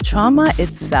Trauma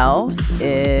itself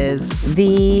is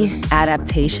the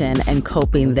adaptation and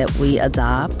coping that we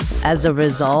adopt as a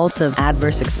result of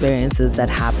adverse experiences that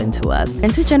happen to us.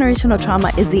 Intergenerational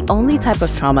trauma is the only type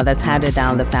of trauma that's handed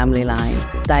down the family line.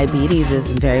 Diabetes is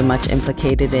very much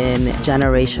implicated in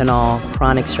generational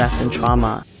chronic stress and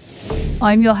trauma.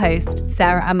 I'm your host,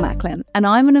 Sarah Ann Macklin, and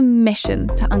I'm on a mission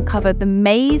to uncover the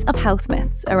maze of health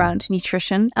myths around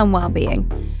nutrition and well-being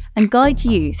and guide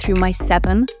you through my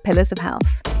 7 pillars of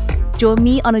health. Join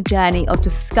me on a journey of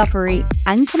discovery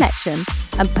and connection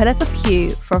and pull up a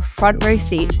pew for a front row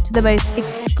seat to the most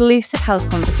exclusive health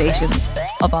conversations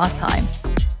of our time.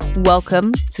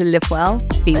 Welcome to Live Well,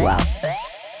 Be Well.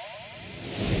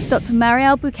 Dr.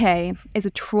 Mariel Buqué is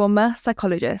a trauma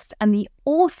psychologist and the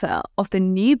author of the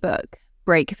new book,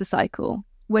 Break the Cycle,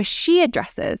 where she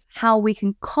addresses how we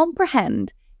can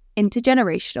comprehend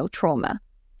intergenerational trauma.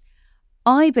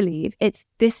 I believe it's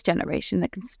this generation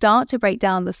that can start to break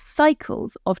down the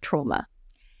cycles of trauma.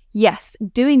 Yes,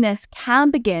 doing this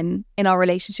can begin in our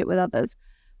relationship with others,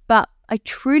 but I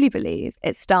truly believe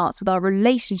it starts with our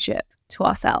relationship to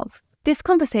ourselves. This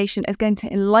conversation is going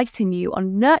to enlighten you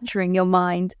on nurturing your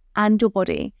mind and your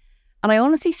body. And I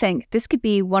honestly think this could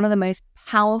be one of the most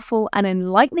powerful and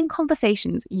enlightening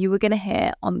conversations you are going to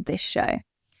hear on this show.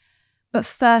 But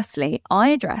firstly, I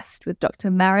addressed with Dr.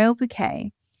 Mariel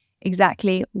Buqué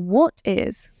exactly what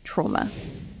is trauma.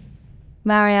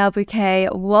 Mariel Buqué,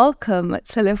 welcome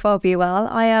to Live Well, Be Well.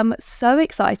 I am so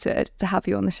excited to have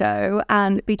you on the show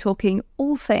and be talking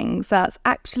all things that's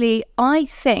actually, I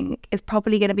think, is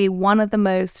probably going to be one of the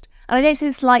most, and I don't say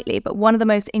this lightly, but one of the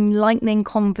most enlightening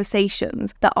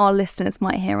conversations that our listeners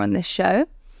might hear on this show.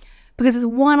 Because it's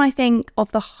one, I think,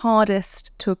 of the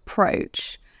hardest to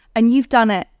approach. And you've done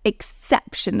it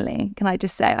exceptionally. Can I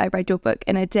just say, I read your book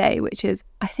in a day, which is,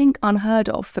 I think, unheard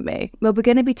of for me. Well, we're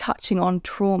going to be touching on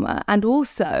trauma and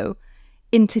also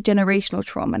intergenerational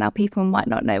trauma. Now, people might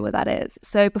not know what that is.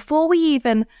 So before we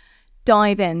even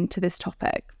dive into this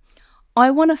topic,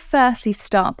 I want to firstly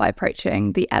start by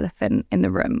approaching the elephant in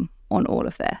the room on all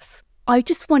of this. I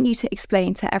just want you to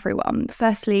explain to everyone,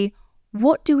 firstly,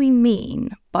 what do we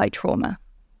mean by trauma?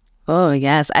 Oh,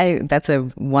 yes. That's a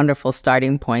wonderful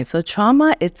starting point. So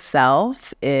trauma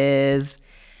itself is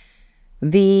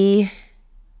the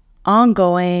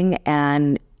ongoing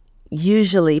and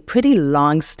usually pretty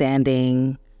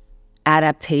long-standing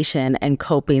adaptation and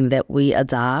coping that we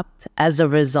adopt as a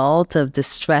result of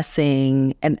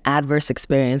distressing and adverse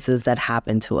experiences that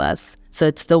happen to us. So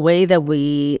it's the way that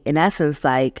we, in essence,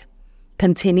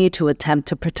 continue to attempt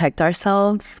to protect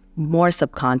ourselves more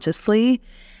subconsciously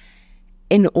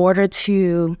in order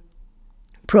to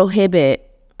prohibit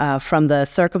from the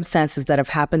circumstances that have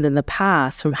happened in the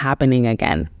past from happening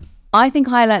again. I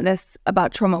think I learned this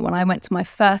about trauma when I went to my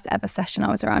first ever session. I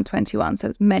was around 21, so it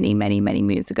was many, many, many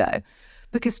moons ago.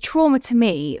 Because trauma to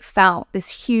me felt this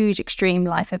huge extreme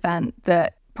life event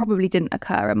that probably didn't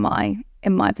occur in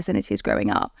my vicinities growing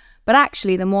up. But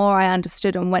actually, the more I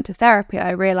understood and went to therapy,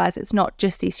 I realized it's not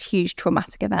just these huge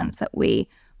traumatic events that we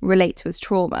relate to as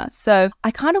trauma. So I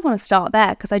kind of want to start there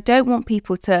because I don't want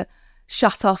people to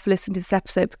shut off, listen to this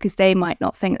episode because they might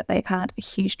not think that they've had a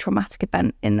huge traumatic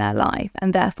event in their life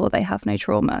and therefore they have no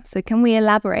trauma. So can we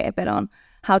elaborate a bit on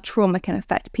how trauma can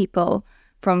affect people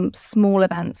from small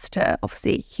events to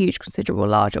obviously huge, considerable,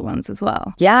 larger ones as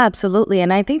well? Yeah, absolutely.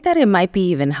 And I think that it might be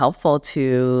even helpful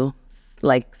to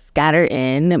scatter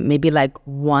in maybe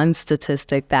one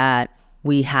statistic that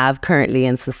we have currently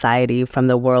in society from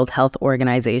the World Health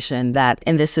Organization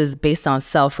and this is based on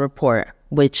self-report,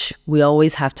 which we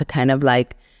always have to kind of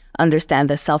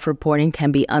understand that self-reporting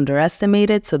can be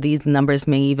underestimated. So these numbers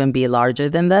may even be larger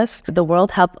than this. The World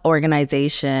Health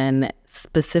Organization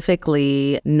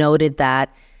specifically noted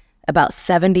that about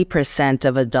 70%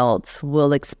 of adults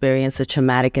will experience a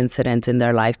traumatic incident in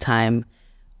their lifetime,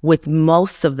 with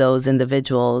most of those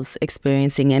individuals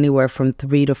experiencing anywhere from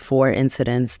 3 to 4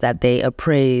 incidents that they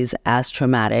appraise as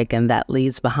traumatic, and that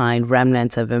leaves behind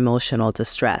remnants of emotional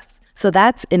distress. So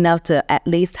that's enough to at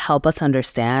least help us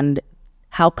understand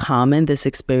how common this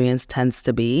experience tends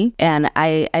to be. And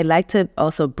I like to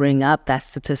also bring up that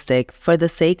statistic for the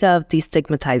sake of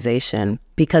destigmatization,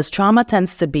 because trauma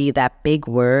tends to be that big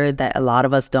word that a lot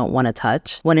of us don't want to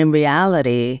touch, when in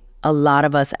reality, a lot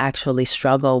of us actually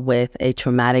struggle with a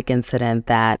traumatic incident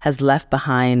that has left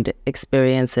behind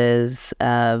experiences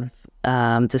of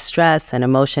distress and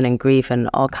emotion and grief and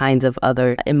all kinds of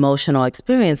other emotional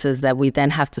experiences that we then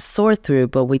have to sort through,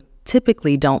 but we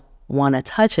typically don't want to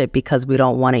touch it because we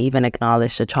don't want to even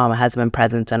acknowledge the trauma has been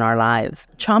present in our lives.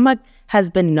 Trauma has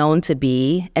been known to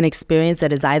be an experience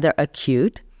that is either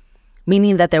acute,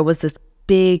 meaning that there was this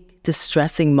big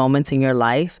distressing moments in your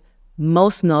life,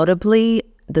 most notably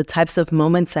the types of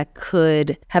moments that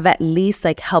could have at least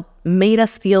like helped made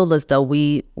us feel as though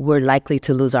we were likely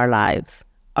to lose our lives.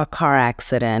 A car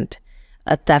accident,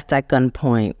 a theft at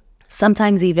gunpoint,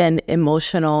 sometimes even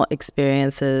emotional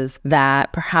experiences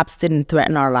that perhaps didn't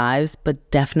threaten our lives,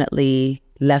 but definitely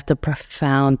left a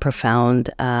profound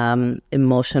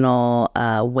emotional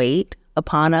weight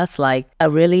upon us, like a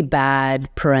really bad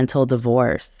parental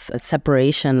divorce, a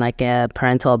separation, like a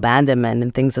parental abandonment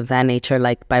and things of that nature,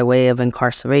 like by way of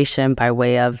incarceration, by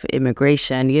way of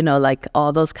immigration, like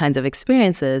all those kinds of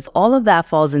experiences. All of that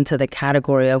falls into the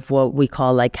category of what we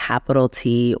call like capital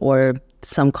T, or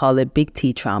some call it big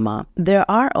T trauma. There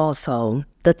are also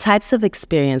the types of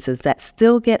experiences that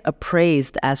still get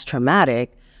appraised as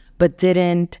traumatic, but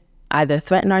didn't either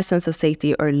threaten our sense of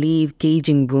safety or leave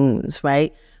gaping wounds,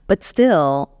 right? But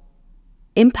still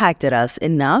impacted us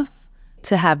enough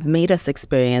to have made us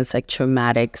experience like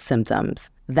traumatic symptoms.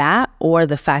 That, or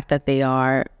the fact that they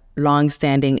are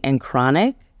longstanding and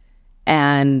chronic,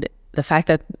 and the fact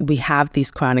that we have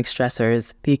these chronic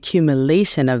stressors, the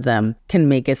accumulation of them can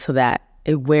make it so that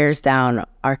it wears down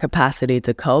our capacity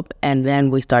to cope, and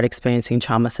then we start experiencing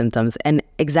trauma symptoms. And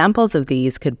examples of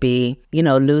these could be,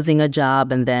 losing a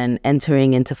job and then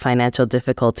entering into financial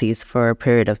difficulties for a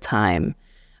period of time.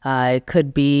 It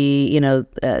could be,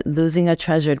 losing a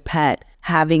treasured pet,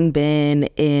 having been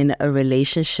in a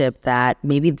relationship that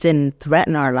maybe didn't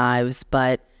threaten our lives,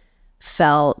 but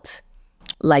felt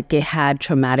like it had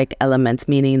traumatic elements,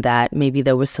 meaning that maybe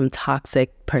there was some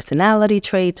toxic personality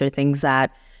traits or things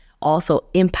that also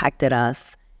impacted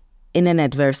us in an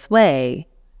adverse way,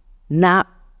 not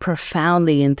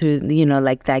profoundly and through,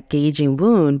 like that gaping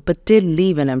wound, but did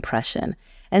leave an impression.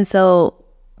 And so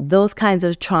those kinds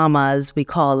of traumas we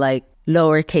call like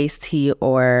lowercase t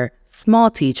or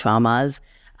small t traumas,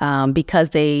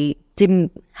 because they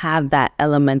didn't have that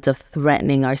element of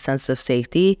threatening our sense of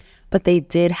safety, but they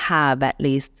did have at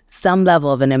least some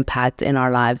level of an impact in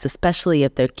our lives, especially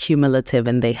if they're cumulative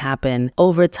and they happen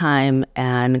over time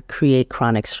and create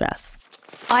chronic stress.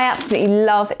 I absolutely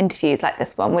love interviews like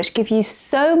this one, which give you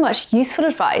so much useful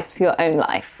advice for your own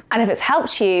life. And if it's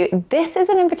helped you, this is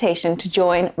an invitation to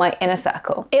join my inner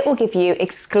circle. It will give you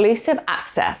exclusive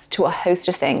access to a host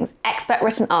of things: expert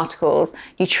written articles,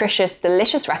 nutritious,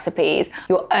 delicious recipes,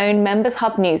 your own Members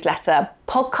Hub newsletter,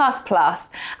 Podcast Plus,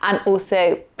 and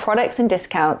also products and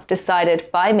discounts decided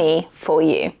by me for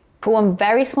you. For one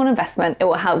very small investment, it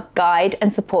will help guide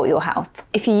and support your health.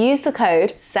 If you use the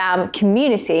code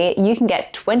SAMCommunity, you can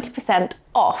get 20%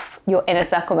 off your Inner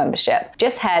Circle membership.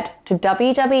 Just head to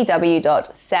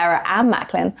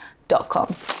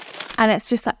www.sarahannmacklin.com. And it's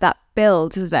just like that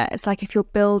build, isn't it? It's like if you're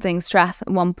building stress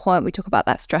at one point, we talk about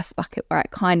that stress bucket where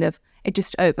it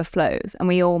just overflows, and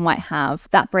we all might have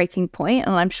that breaking point.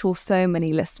 And I'm sure so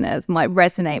many listeners might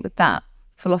resonate with that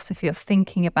philosophy of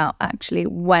thinking about actually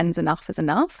when's enough is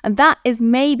enough. And that is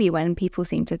maybe when people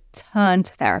seem to turn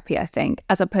to therapy, I think,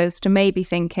 as opposed to maybe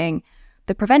thinking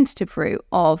the preventative route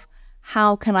of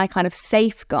how can I kind of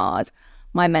safeguard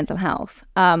my mental health.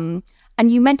 And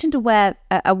you mentioned a word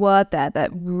there that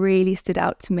really stood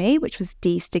out to me, which was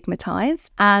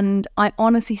destigmatized. And I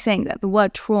honestly think that the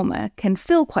word trauma can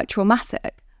feel quite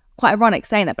traumatic. Quite ironic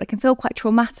saying that, but it can feel quite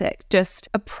traumatic just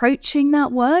approaching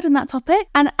that word and that topic.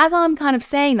 And as I'm kind of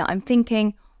saying that, I'm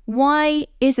thinking, why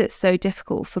is it so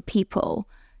difficult for people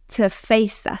to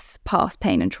face this past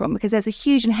pain and trauma? Because there's a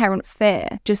huge inherent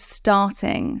fear just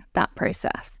starting that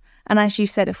process. And as you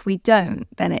said, if we don't,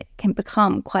 then it can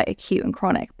become quite acute and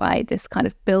chronic by this kind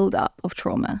of build-up of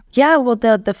trauma. Yeah, well,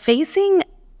 the facing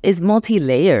is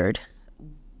multi-layered.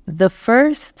 The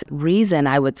first reason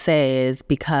I would say is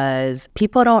because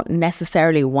people don't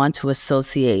necessarily want to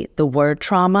associate the word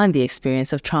trauma and the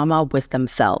experience of trauma with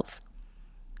themselves.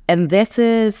 And this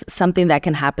is something that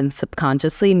can happen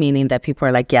subconsciously, meaning that people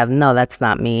are like, yeah, no, that's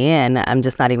not me, and I'm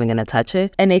just not even going to touch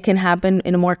it. And it can happen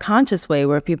in a more conscious way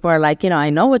where people are like, I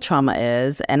know what trauma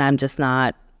is, and I'm just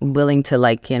not willing to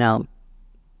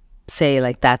say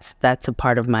like that's a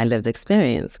part of my lived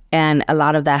experience. And a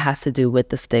lot of that has to do with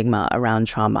the stigma around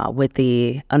trauma, with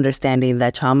the understanding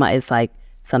that trauma is like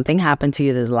something happened to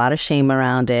you. There's a lot of shame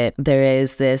around it. There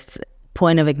is this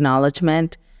point of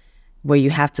acknowledgement where you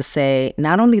have to say,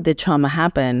 not only did trauma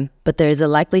happen, but there is a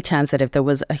likely chance that if there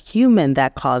was a human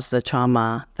that caused the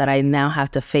trauma, that I now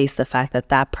have to face the fact that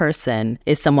that person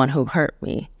is someone who hurt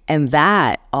me. And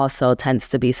that also tends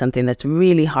to be something that's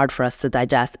really hard for us to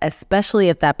digest, especially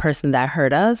if that person that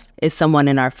hurt us is someone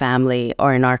in our family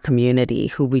or in our community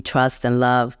who we trust and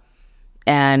love,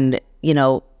 and,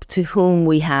 to whom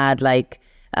we had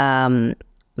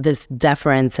this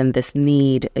deference and this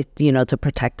need, to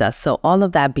protect us. So all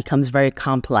of that becomes very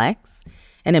complex,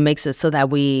 and it makes it so that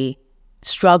we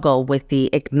struggle with the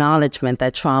acknowledgement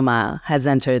that trauma has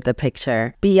entered the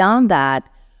picture. Beyond that,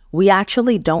 we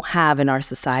actually don't have in our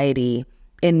society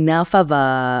enough of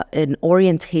an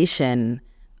orientation,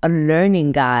 a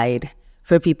learning guide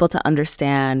for people to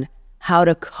understand how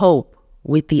to cope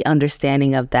with the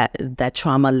understanding of that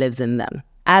trauma lives in them.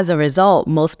 As a result,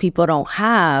 most people don't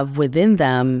have within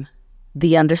them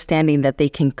the understanding that they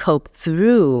can cope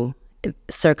through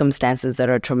circumstances that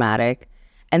are traumatic.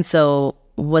 And so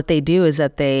what they do is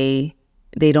that they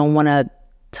don't want to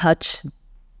touch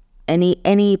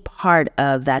any part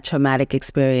of that traumatic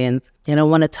experience. They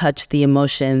don't want to touch the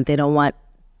emotion. They don't want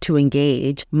to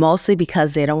engage, mostly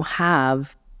because they don't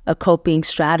have a coping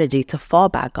strategy to fall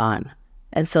back on.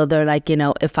 And so they're like,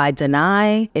 if I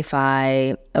deny, if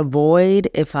I avoid,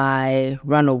 if I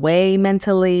run away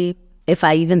mentally, if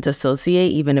I even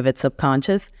dissociate, even if it's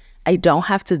subconscious, I don't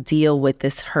have to deal with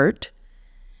this hurt.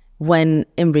 When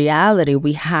in reality,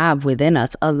 we have within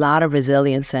us a lot of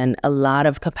resilience and a lot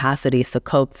of capacities to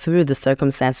cope through the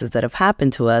circumstances that have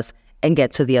happened to us and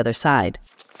get to the other side.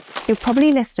 You're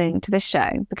probably listening to this show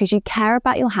because you care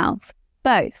about your health,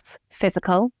 both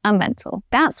physical and mental.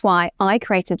 That's why I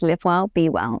created Live Well, Be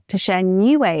Well, to share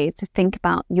new ways to think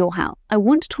about your health. I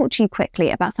want to talk to you quickly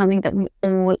about something that we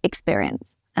all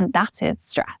experience, and that is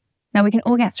stress. Now, we can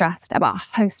all get stressed about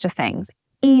a host of things,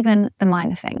 even the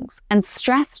minor things. And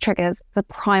stress triggers the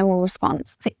primal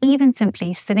response. So even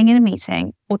simply sitting in a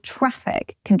meeting or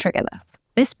traffic can trigger this.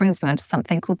 This brings me on to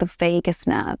something called the vagus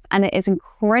nerve, and it is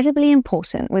incredibly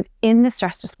important within the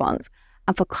stress response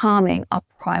and for calming our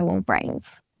primal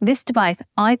brains. This device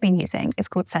I've been using is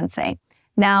called Sensate.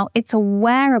 Now, it's a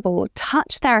wearable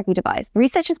touch therapy device.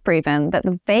 Research has proven that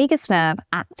the vagus nerve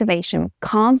activation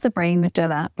calms the brain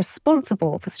medulla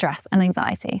responsible for stress and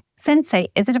anxiety.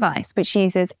 Sensate is a device which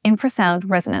uses infrasound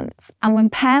resonance, and when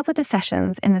paired with the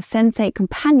sessions in the Sensate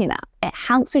companion app, it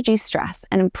helps reduce stress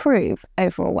and improve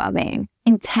overall well-being.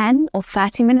 In 10 or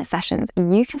 30-minute sessions,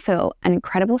 you can feel an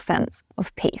incredible sense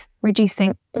of peace,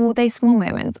 reducing all those small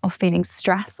moments of feeling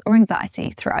stress or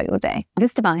anxiety throughout your day.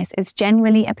 This device is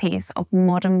genuinely a piece of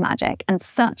modern magic and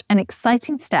such an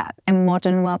exciting step in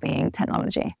modern well-being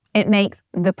technology. It makes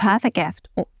the perfect gift,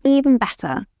 or even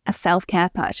better, a self-care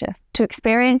purchase. To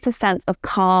experience a sense of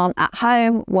calm at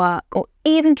home, work, or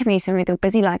even commuting with your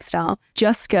busy lifestyle,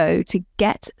 just go to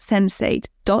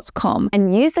getsensate.com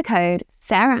and use the code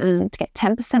SarahAnn to get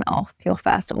 10% off your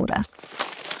first order.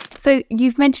 So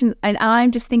you've mentioned, and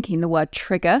I'm just thinking the word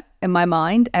trigger in my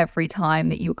mind every time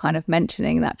that you were kind of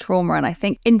mentioning that trauma. And I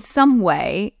think in some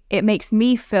way, it makes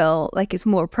me feel like it's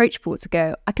more approachable to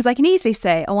go, because I can easily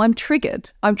say, oh, I'm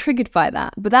triggered by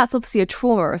that. But that's obviously a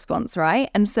trauma response,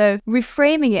 right? And so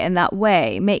reframing it in that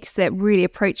way makes it really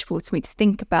approachable to me to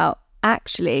think about,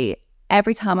 actually,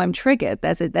 every time I'm triggered,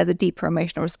 there's a deeper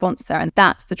emotional response there. And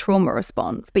that's the trauma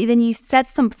response. But then you said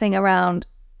something around,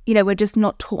 we're just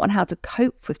not taught on how to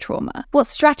cope with trauma. What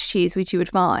strategies would you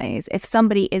advise if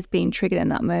somebody is being triggered in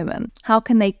that moment? How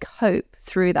can they cope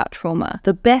through that trauma?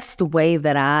 The best way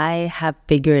that I have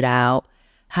figured out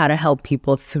how to help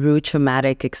people through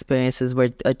traumatic experiences where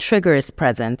a trigger is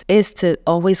present is to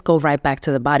always go right back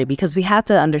to the body, because we have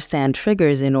to understand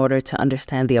triggers in order to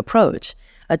understand the approach.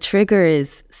 A trigger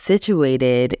is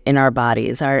situated in our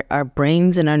bodies. Our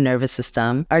brains and our nervous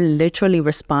system are literally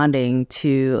responding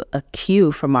to a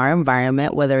cue from our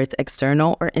environment, whether it's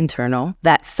external or internal,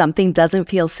 that something doesn't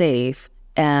feel safe,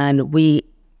 and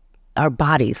our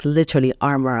bodies literally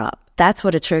armor up. That's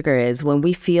what a trigger is. When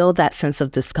we feel that sense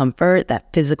of discomfort,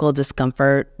 that physical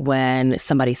discomfort, when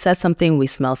somebody says something, we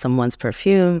smell someone's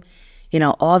perfume,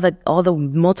 all the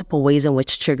multiple ways in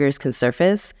which triggers can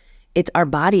surface, it's our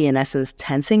body, in essence,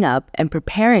 tensing up and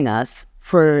preparing us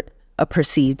for a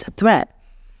perceived threat.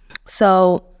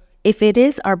 So if it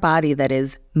is our body that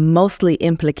is mostly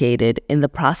implicated in the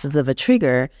process of a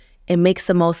trigger, it makes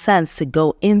the most sense to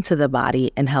go into the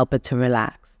body and help it to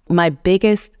relax. My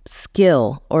biggest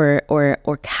skill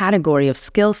or category of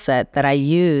skill set that I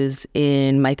use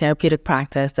in my therapeutic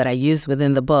practice, that I use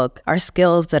within the book, are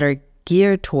skills that are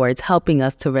geared towards helping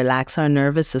us to relax our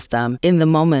nervous system in the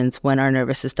moments when our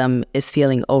nervous system is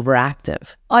feeling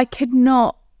overactive. I could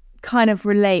not kind of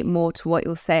relate more to what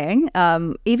you're saying,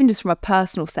 even just from a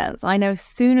personal sense. I know as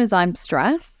soon as I'm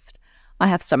stressed, I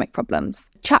have stomach problems.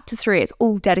 Chapter 3 is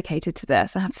all dedicated to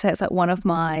this. I have to say it's like one of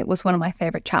my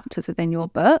favorite chapters within your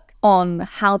book on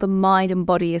how the mind and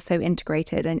body is so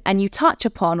integrated. And you touch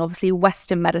upon, obviously,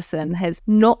 Western medicine has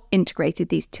not integrated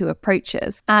these two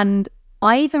approaches. And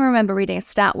I even remember reading a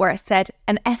stat where it said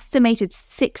an estimated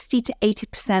 60 to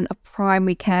 80% of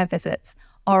primary care visits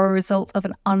are a result of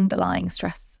an underlying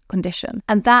stress condition.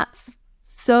 And that's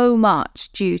so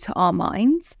much due to our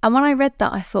minds. And when I read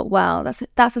that, I thought, wow,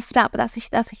 that's a stat, but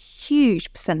that's a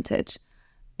huge percentage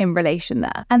in relation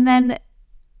there. And then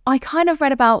I kind of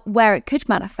read about where it could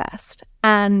manifest.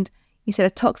 And you said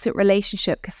a toxic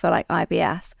relationship could feel like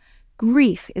IBS.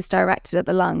 Grief is directed at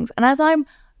the lungs. And as I'm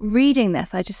reading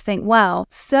this, I just think, wow,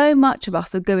 so much of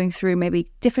us are going through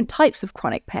maybe different types of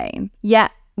chronic pain,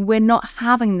 yet we're not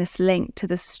having this link to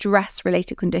the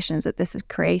stress-related conditions that this is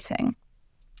creating.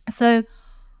 So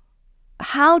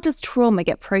how does trauma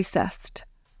get processed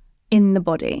in the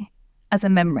body as a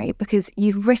memory? Because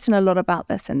you've written a lot about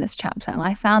this in this chapter, and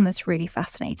I found this really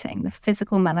fascinating, the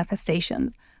physical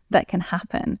manifestations that can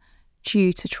happen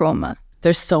due to trauma.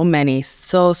 There's so many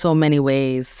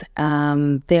ways.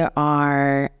 There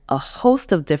are a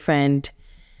host of different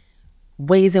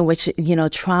ways in which,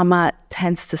 trauma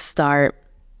tends to start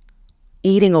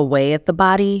eating away at the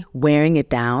body, wearing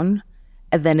it down,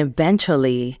 and then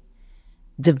eventually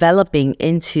developing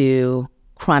into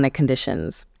chronic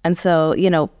conditions. And so,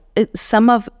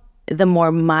 some of the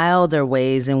more milder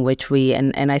ways in which we,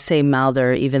 and I say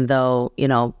milder, even though,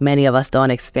 many of us don't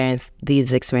experience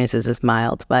these experiences as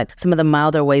mild, but some of the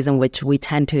milder ways in which we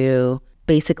tend to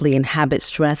basically inhabit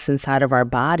stress inside of our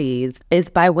bodies is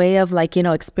by way of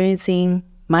experiencing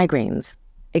migraines,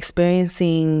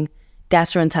 experiencing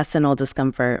gastrointestinal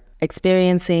discomfort,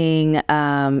 experiencing,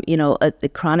 a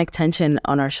chronic tension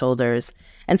on our shoulders.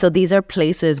 And so these are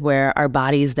places where our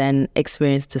bodies then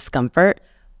experience discomfort,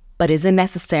 but isn't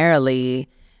necessarily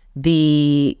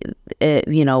the,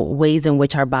 ways in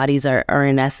which our bodies are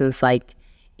in essence like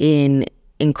in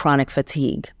chronic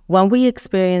fatigue. When we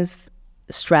experience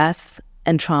stress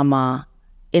and trauma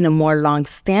in a more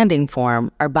long-standing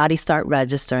form, our bodies start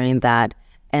registering that,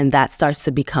 and that starts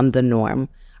to become the norm.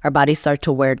 Our bodies start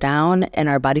to wear down, and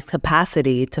our body's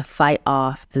capacity to fight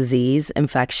off disease,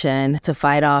 infection, to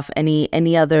fight off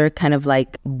any other kind of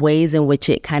ways in which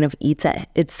it kind of eats at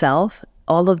itself,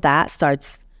 all of that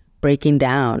starts breaking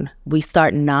down. We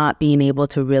start not being able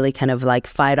to really kind of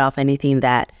fight off anything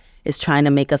that is trying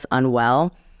to make us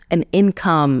unwell. And in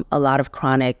come a lot of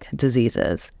chronic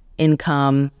diseases, in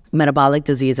come metabolic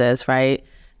diseases, right?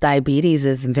 Diabetes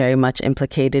is very much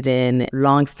implicated in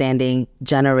long-standing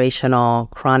generational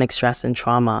chronic stress and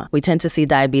trauma. We tend to see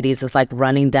diabetes as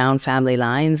running down family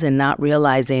lines and not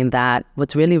realizing that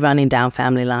what's really running down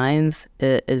family lines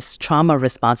is trauma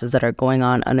responses that are going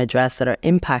on unaddressed that are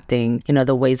impacting,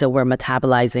 the ways that we're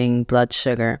metabolizing blood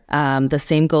sugar. The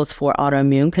same goes for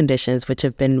autoimmune conditions, which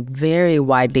have been very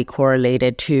widely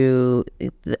correlated to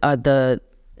the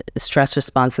stress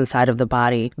response inside of the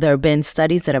body. There have been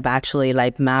studies that have actually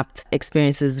mapped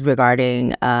experiences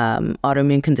regarding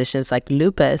autoimmune conditions like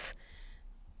lupus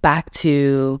back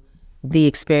to the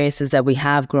experiences that we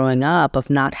have growing up of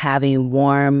not having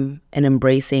warm and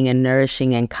embracing and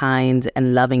nourishing and kind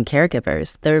and loving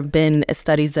caregivers. There have been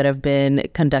studies that have been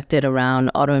conducted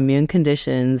around autoimmune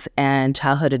conditions and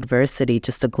childhood adversity,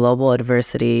 just a global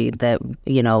adversity that,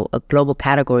 global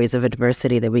categories of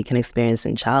adversity that we can experience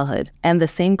in childhood. And the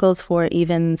same goes for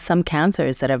even some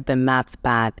cancers that have been mapped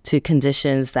back to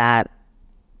conditions that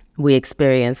we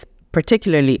experience,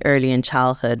 particularly early in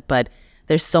childhood. But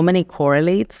there's so many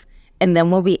correlates. And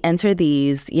then when we enter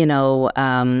these,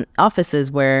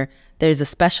 offices where there's a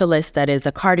specialist that is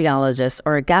a cardiologist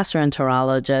or a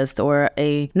gastroenterologist or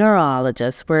a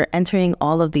neurologist, we're entering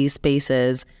all of these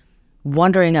spaces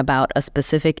wondering about a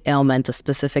specific ailment, a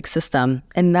specific system.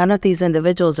 And none of these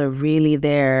individuals are really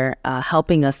there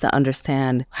helping us to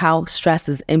understand how stress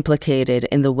is implicated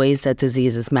in the ways that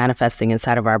disease is manifesting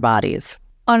inside of our bodies.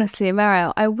 Honestly,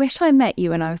 Mariel, I wish I met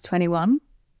you when I was 21.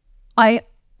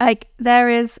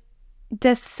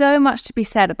 There's so much to be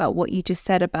said about what you just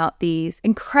said about these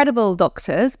incredible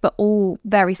doctors, but all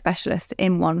very specialists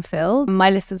in one field. My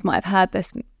listeners might have heard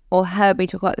this or heard me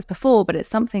talk about this before, but it's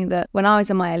something that when I was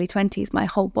in my early 20s, my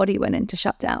whole body went into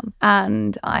shutdown.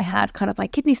 And I had kind of my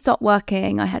kidneys stopped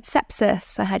working. I had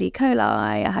sepsis. I had E. coli.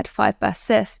 I had 5 burst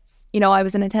cysts. I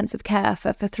was in intensive care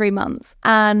for 3 months.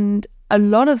 And a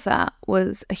lot of that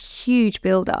was a huge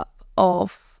buildup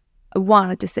of,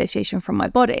 a dissociation from my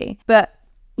body. But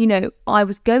I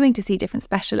was going to see different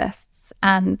specialists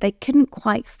and they couldn't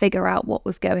quite figure out what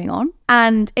was going on.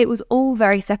 And it was all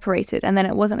very separated. And then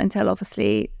it wasn't until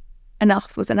obviously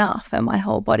enough was enough and my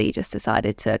whole body just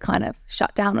decided to kind of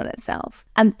shut down on itself.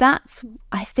 And that's,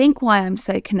 I think, why I'm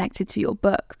so connected to your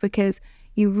book, because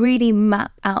you really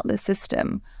map out the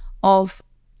system of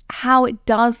how it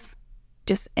does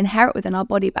just inherit within our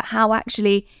body, but how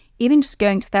actually even just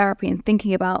going to therapy and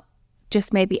thinking about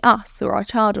just maybe us or our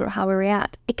child or how we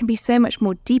react, it can be so much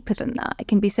more deeper than that. It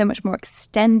can be so much more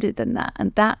extended than that.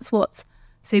 And that's what's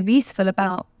so beautiful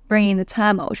about bringing the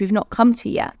term up, which we've not come to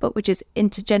yet, but which is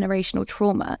intergenerational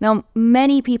trauma. Now,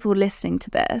 many people listening to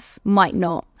this might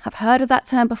not have heard of that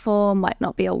term before, might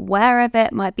not be aware of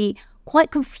it, might be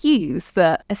quite confused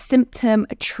that a symptom,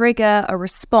 a trigger, a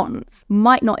response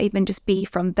might not even just be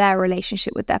from their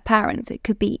relationship with their parents. It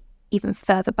could be even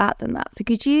further back than that. So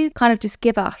could you kind of just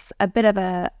give us a bit of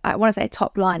I want to say a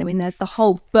top line. I mean, the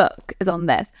whole book is on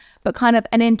this, but kind of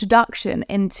an introduction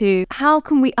into how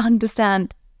can we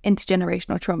understand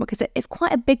intergenerational trauma? Because it's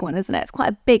quite a big one, isn't it? It's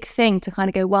quite a big thing to kind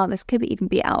of go, well, this could even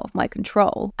be out of my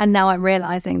control. And now I'm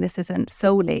realizing this isn't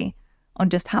solely on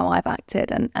just how I've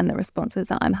acted and the responses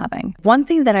that I'm having. One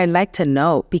thing that I like to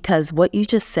note, because what you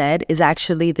just said is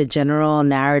actually the general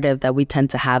narrative that we tend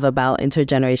to have about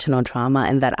intergenerational trauma,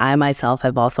 and that I myself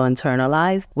have also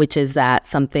internalized, which is that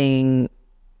something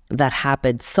that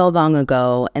happened so long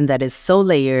ago and that is so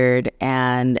layered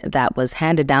and that was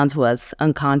handed down to us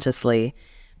unconsciously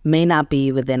may not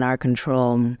be within our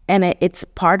control. And it's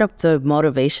part of the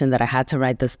motivation that I had to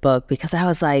write this book, because I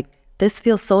was like, this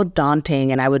feels so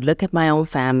daunting. And I would look at my own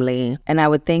family and I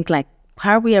would think, like,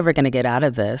 how are we ever going to get out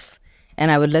of this?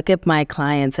 And I would look at my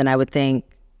clients and I would think,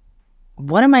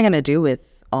 what am I going to do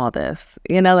with all this?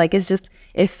 You know, like,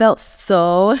 it felt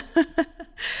so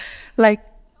like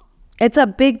it's a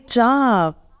big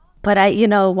job. But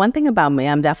one thing about me,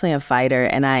 I'm definitely a fighter,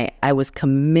 and I was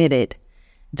committed,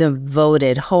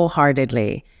 devoted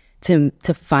wholeheartedly to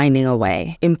finding a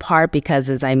way, in part because,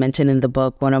 as I mentioned in the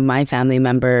book, one of my family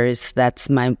members, that's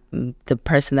the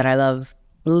person that I love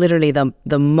literally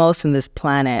the most in this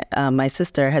planet, my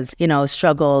sister has,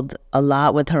 struggled a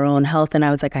lot with her own health. And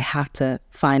I was like, I have to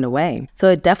find a way. So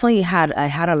it definitely I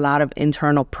had a lot of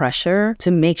internal pressure to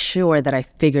make sure that I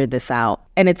figured this out.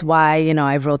 And it's why,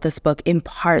 I wrote this book in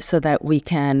part so that we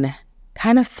can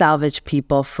kind of salvage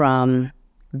people from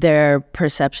their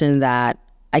perception that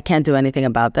I can't do anything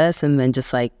about this, and then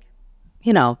just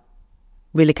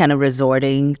really kind of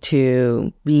resorting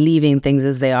to leaving things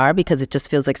as they are, because it just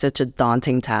feels like such a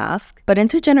daunting task. But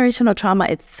intergenerational trauma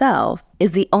itself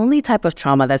is the only type of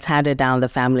trauma that's handed down the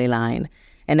family line.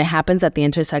 And it happens at the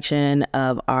intersection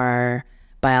of our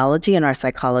biology and our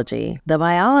psychology. The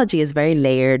biology is very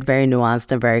layered, very nuanced,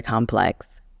 and very complex.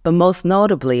 But most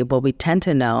notably, what we tend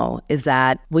to know is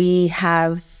that we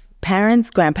have parents,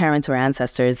 grandparents, or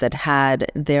ancestors that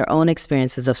had their own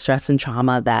experiences of stress and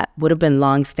trauma that would have been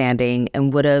long-standing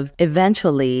and would have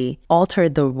eventually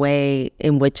altered the way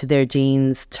in which their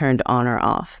genes turned on or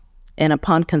off. And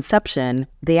upon conception,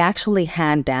 they actually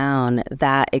hand down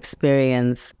that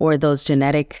experience, or those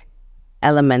genetic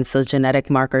elements, those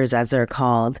genetic markers as they're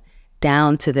called,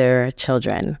 down to their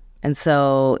children. And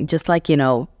so just like,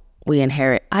 we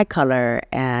inherit eye color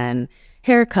and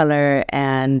hair color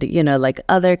and,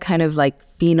 other kind of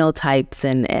phenotypes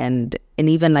and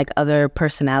even other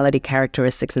personality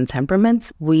characteristics and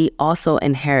temperaments, we also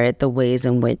inherit the ways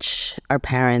in which our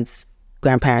parents,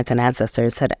 grandparents, and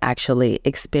ancestors had actually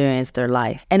experienced their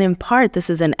life. And in part, this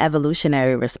is an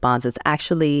evolutionary response. It's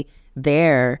actually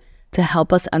there to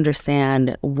help us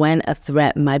understand when a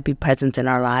threat might be present in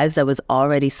our lives that was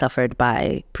already suffered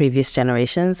by previous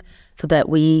generations, so that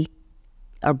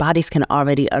our bodies can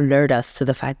already alert us to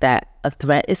the fact that a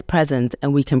threat is present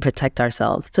and we can protect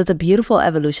ourselves. So it's a beautiful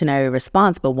evolutionary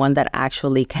response, but one that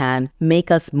actually can make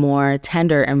us more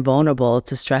tender and vulnerable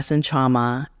to stress and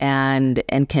trauma, and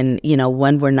can,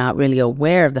 when we're not really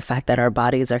aware of the fact that our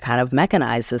bodies are kind of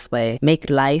mechanized this way, make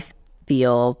life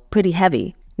feel pretty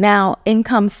heavy. Now, in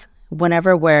comes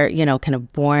whenever we're, kind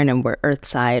of born and we're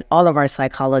earthside, all of our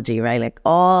psychology, right? Like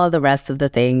all the rest of the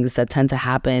things that tend to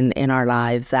happen in our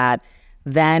lives that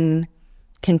then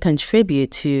can contribute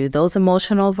to those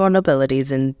emotional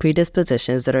vulnerabilities and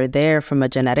predispositions that are there from a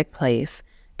genetic place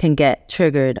can get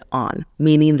triggered on,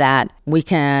 meaning that we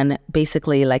can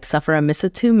basically suffer a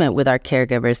misattunement with our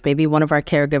caregivers. Maybe one of our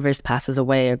caregivers passes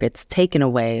away or gets taken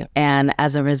away. And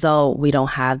as a result, we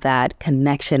don't have that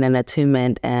connection and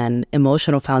attunement and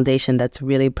emotional foundation that's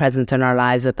really present in our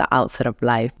lives at the outset of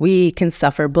life. We can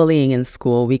suffer bullying in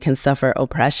school. We can suffer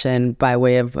oppression by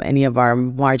way of any of our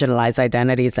marginalized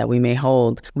identities that we may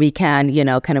hold. We can,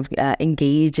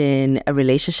 engage in a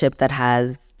relationship that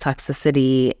has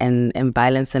toxicity and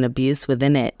violence and abuse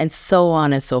within it, and so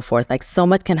on and so forth. So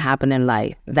much can happen in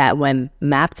life that, when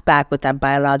mapped back with that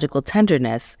biological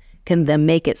tenderness, can then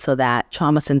make it so that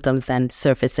trauma symptoms then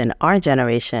surface in our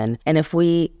generation. And if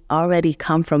we already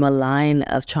come from a line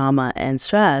of trauma and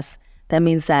stress, that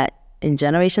means that In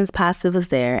generations past, it was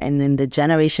there, and in the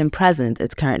generation present,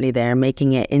 it's currently there,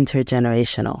 making it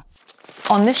intergenerational.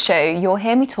 On this show, you'll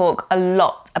hear me talk a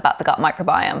lot about the gut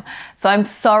microbiome. So I'm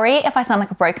sorry if I sound like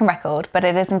a broken record, but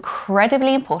it is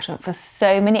incredibly important for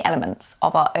so many elements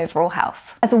of our overall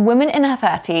health. As a woman in her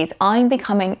 30s, I'm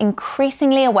becoming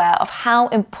increasingly aware of how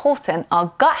important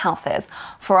our gut health is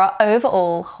for our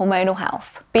overall hormonal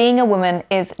health. Being a woman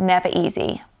is never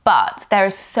easy, but there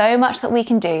is so much that we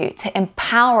can do to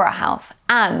empower our health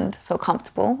and feel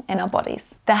comfortable in our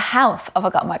bodies. The health of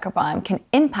our gut microbiome can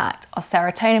impact our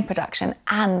serotonin production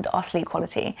and our sleep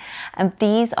quality. And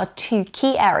these are two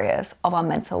key areas of our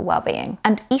mental well-being.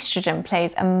 And estrogen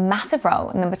plays a massive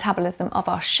role in the metabolism of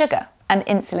our sugar and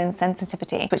insulin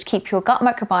sensitivity, which keep your gut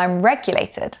microbiome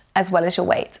regulated as well as your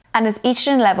weight. And as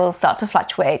estrogen levels start to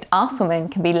fluctuate, us women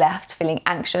can be left feeling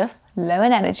anxious, low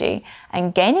in energy,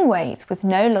 and gaining weight with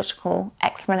no logical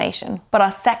explanation. But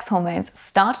our sex hormones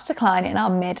start to decline in our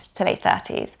mid to late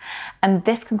 30s, and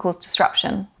this can cause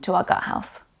disruption to our gut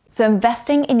health. So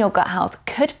investing in your gut health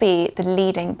could be the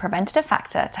leading preventative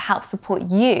factor to help support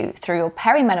you through your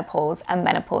perimenopause and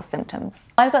menopause symptoms.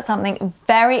 I've got something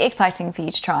very exciting for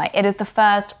you to try. It is the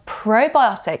first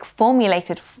probiotic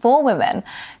formulated for women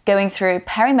going through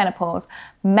perimenopause,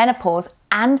 menopause,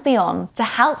 and beyond to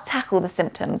help tackle the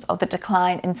symptoms of the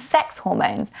decline in sex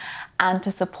hormones and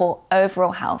to support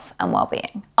overall health and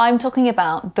well-being. I'm talking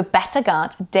about the Better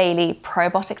Gut Daily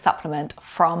Probiotic Supplement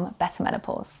from Better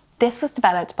Menopause. This was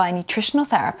developed by a nutritional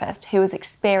therapist who was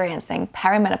experiencing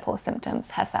perimenopause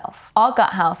symptoms herself. Our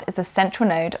gut health is a central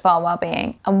node of our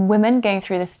well-being, and women going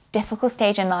through this difficult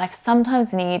stage in life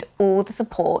sometimes need all the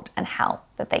support and help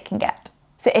that they can get.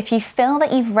 So if you feel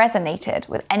that you've resonated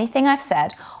with anything I've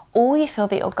said, or you feel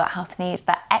that your gut health needs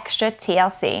that extra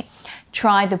TLC,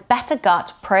 try the Better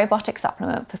Gut Probiotic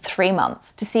Supplement for 3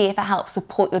 months to see if it helps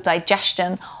support your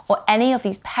digestion or any of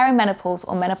these perimenopause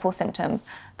or menopause symptoms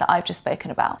that I've just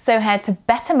spoken about. So head to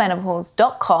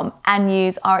bettermenopause.com and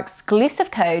use our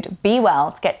exclusive code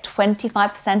BeWell to get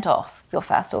 25% off your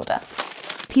first order.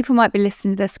 People might be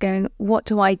listening to this going, what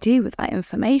do I do with that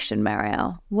information,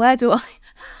 Mariel? Where do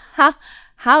I...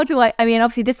 How do I mean,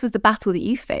 obviously this was the battle that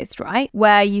you faced, right?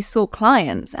 Where you saw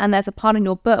clients, and there's a part in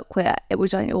your book where it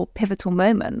was your pivotal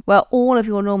moment where all of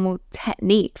your normal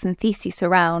techniques and theses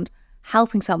around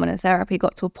helping someone in therapy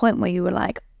got to a point where you were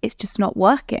like, it's just not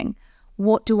working.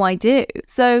 What do I do?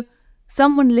 So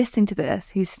someone listening to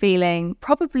this who's feeling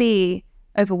probably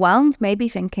overwhelmed, maybe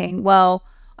thinking, well,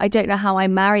 I don't know how I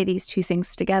marry these two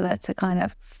things together to kind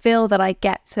of feel that I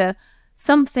get to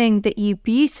something that you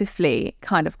beautifully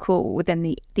kind of call within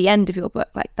the end of your book,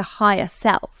 like the higher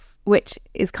self, which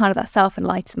is kind of that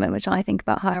self-enlightenment, which I think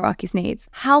about hierarchies needs.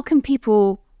 How can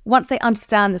people, once they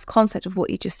understand this concept of what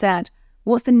you just said,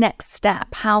 what's the next step?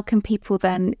 How can people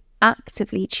then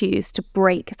actively choose to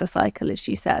break the cycle, as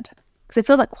you said? Because it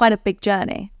feels like quite a big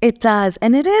journey. It does.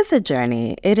 And it is a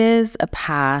journey. It is a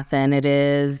path, and it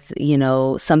is,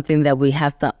 something that we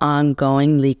have to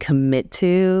ongoingly commit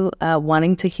to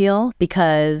wanting to heal,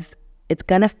 because it's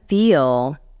going to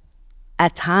feel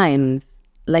at times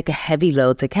like a heavy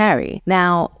load to carry.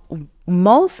 Now,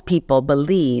 most people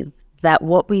believe that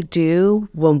what we do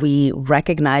when we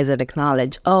recognize and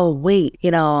acknowledge, oh, wait,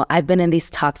 I've been in these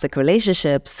toxic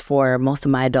relationships for most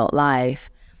of my adult life.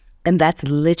 And that's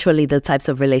literally the types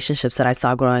of relationships that I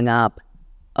saw growing up.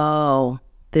 Oh,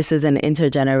 this is an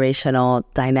intergenerational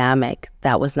dynamic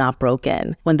that was not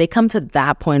broken. When they come to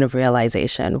that point of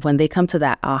realization, when they come to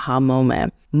that aha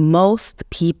moment, most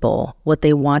people, what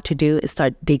they want to do is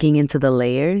start digging into the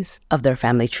layers of their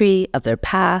family tree, of their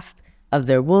past, of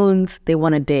their wounds. They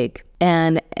want to dig.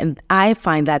 And I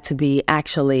find that to be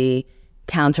actually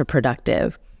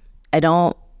counterproductive. I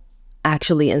don't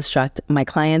actually instruct my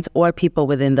clients or people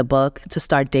within the book to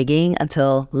start digging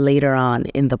until later on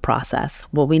in the process.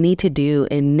 What we need to do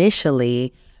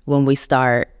initially when we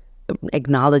start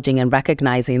acknowledging and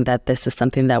recognizing that this is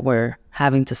something that we're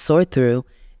having to sort through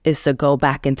is to go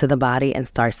back into the body and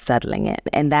start settling it.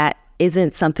 And that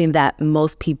isn't something that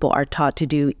most people are taught to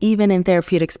do, even in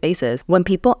therapeutic spaces. When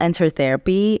people enter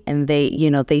therapy and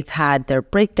they've had their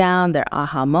breakdown, their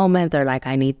aha moment, they're like,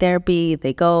 I need therapy.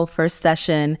 They go first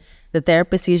session. The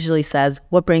therapist usually says,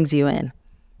 what brings you in?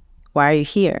 Why are you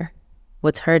here?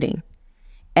 What's hurting?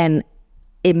 And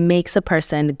it makes a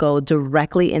person go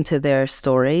directly into their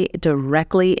story,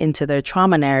 directly into their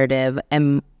trauma narrative,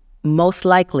 and most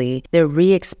likely they're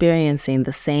re-experiencing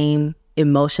the same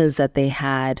emotions that they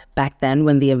had back then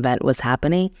when the event was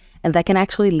happening, and that can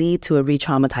actually lead to a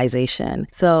re-traumatization.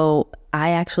 So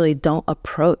I actually don't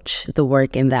approach the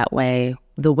work in that way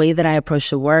the way that I approach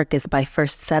the work is by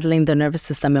first settling the nervous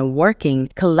system and working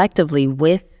collectively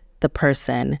with the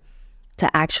person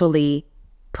to actually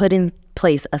put in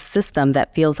place a system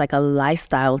that feels like a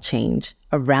lifestyle change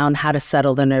around how to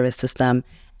settle the nervous system.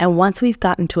 And once we've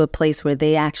gotten to a place where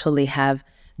they actually have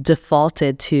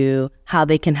defaulted to how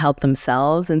they can help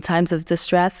themselves in times of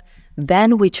distress,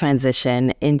 then we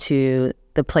transition into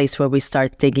the place where we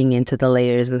start digging into the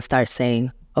layers and start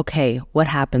saying, okay, what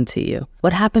happened to you?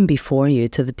 What happened before you,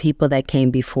 to the people that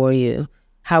came before you?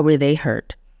 How were they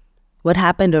hurt? What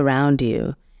happened around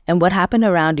you? And what happened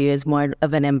around you is more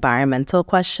of an environmental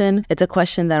question. It's a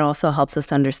question that also helps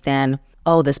us understand,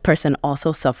 oh, this person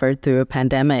also suffered through a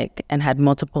pandemic and had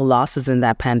multiple losses in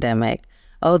that pandemic.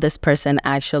 Oh, this person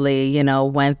actually,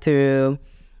 went through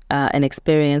an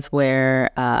experience where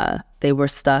they were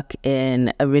stuck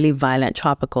in a really violent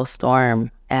tropical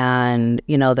storm and,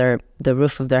 the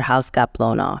roof of their house got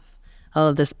blown off.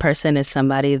 Oh, this person is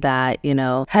somebody that,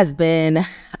 has been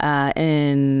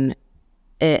in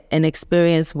an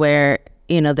experience where,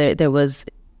 there was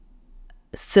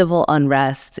civil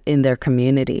unrest in their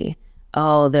community.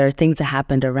 Oh, there are things that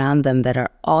happened around them that are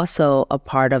also a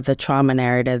part of the trauma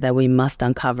narrative that we must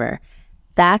uncover.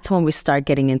 That's when we start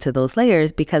getting into those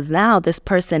layers, because now this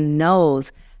person knows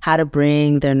how to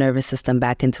bring their nervous system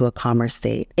back into a calmer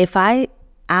state. If I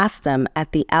ask them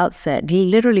at the outset,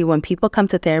 literally when people come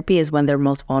to therapy is when they're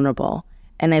most vulnerable.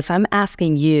 And if I'm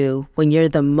asking you when you're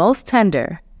the most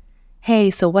tender,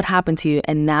 hey, so what happened to you?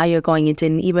 And now you're going into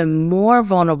an even more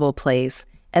vulnerable place.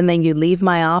 And then you leave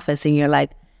my office and you're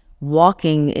like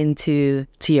walking to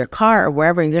your car or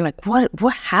wherever. And you're like,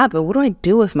 what happened? What do I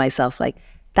do with myself? Like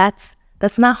that's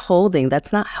not holding.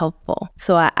 That's not helpful.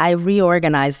 So I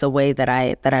reorganized the way that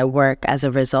I work as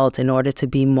a result in order to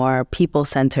be more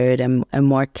people-centered and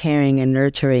more caring and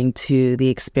nurturing to the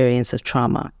experience of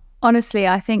trauma. Honestly,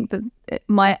 I think that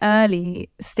my early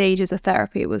stages of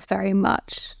therapy was very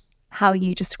much how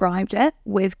you described it,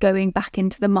 with going back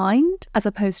into the mind as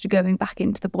opposed to going back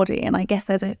into the body. And I guess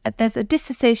there's a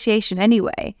disassociation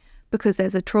anyway, because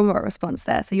there's a trauma response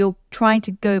there. So you're trying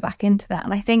to go back into that.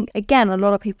 And I think, again, a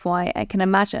lot of people I can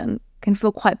imagine can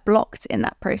feel quite blocked in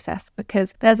that process,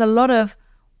 because there's a lot of,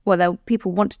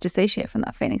 people want to dissociate from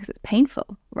that feeling because it's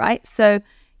painful, right? So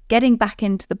getting back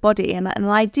into the body, and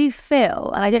I do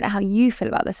feel, and I don't know how you feel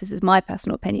about this is my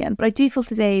personal opinion, but I do feel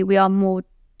today we are more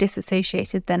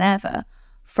disassociated than ever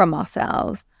from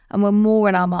ourselves, and we're more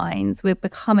in our minds. We're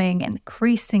becoming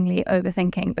increasingly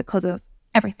overthinking because of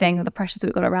everything, or the pressures that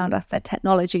we've got around us, their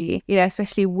technology,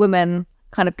 especially women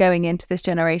kind of going into this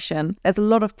generation. There's a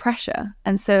lot of pressure,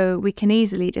 and so we can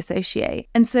easily dissociate.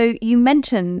 And so you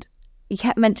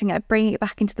kept mentioning bringing it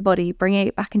back into the body,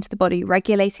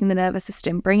 regulating the nervous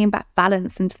system, bringing back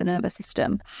balance into the nervous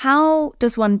system. How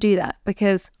does one do that?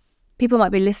 Because people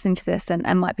might be listening to this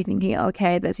and might be thinking,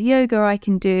 okay, there's yoga I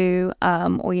can do,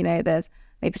 or, there's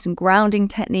maybe some grounding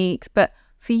techniques. But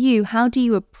for you, how do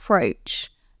you approach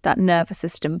that nervous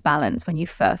system balance when you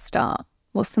first start?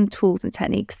 What's some tools and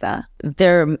techniques there?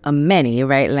 There are many,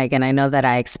 right? And I know that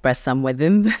I express some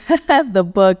within the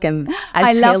book, and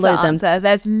I love that them. Answer.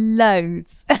 There's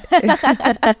loads.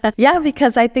 Yeah,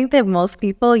 because I think that most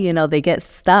people, they get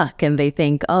stuck and they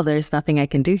think, oh, there's nothing I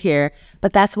can do here.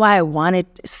 But that's why I wanted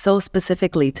so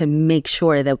specifically to make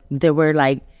sure that there were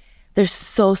there's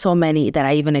so many that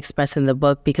I even express in the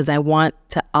book, because I want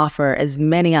to offer as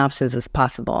many options as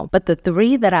possible. But the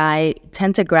three that I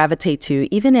tend to gravitate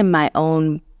to, even in my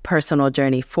own personal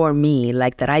journey for me,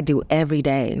 that I do every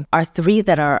day, are three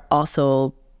that are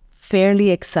also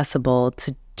fairly accessible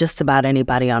to just about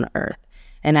anybody on earth.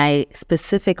 And I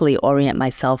specifically orient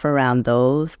myself around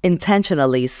those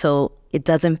intentionally, so it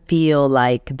doesn't feel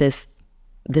like this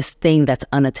thing that's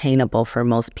unattainable for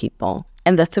most people.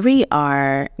 And the three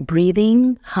are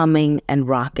breathing, humming, and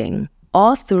rocking.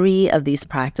 All three of these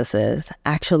practices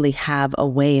actually have a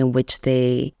way in which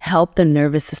they help the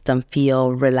nervous system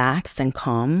feel relaxed and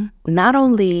calm, not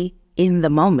only in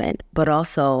the moment, but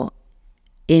also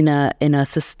in a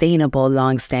sustainable,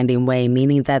 long-standing way,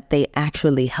 meaning that they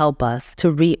actually help us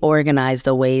to reorganize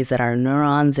the ways that our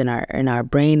neurons in our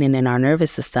brain and in our nervous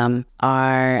system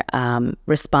are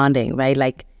responding,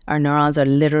 right? Our neurons are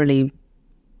literally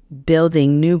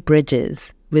building new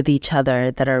bridges with each other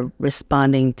that are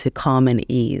responding to calm and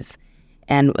ease.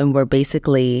 And we're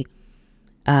basically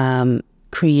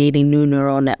creating new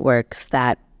neural networks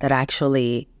that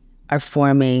actually are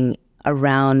forming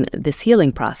around this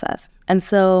healing process. And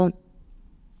so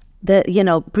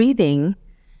breathing,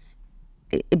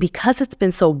 because it's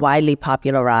been so widely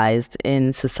popularized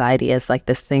in society as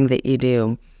this thing that you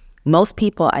do, most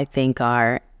people, I think,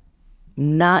 are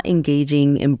not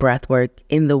engaging in breath work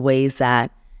in the ways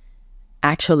that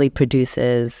actually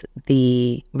produces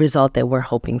the result that we're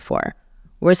hoping for.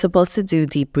 We're supposed to do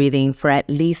deep breathing for at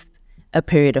least a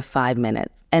period of 5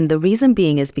 minutes. And the reason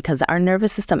being is because our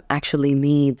nervous system actually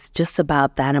needs just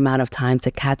about that amount of time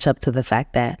to catch up to the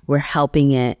fact that we're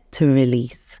helping it to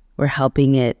release. We're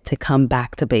helping it to come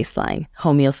back to baseline,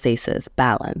 homeostasis,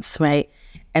 balance, right?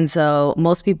 And so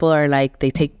most people are like,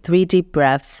 they take 3 deep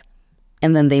breaths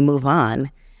and then they move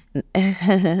on,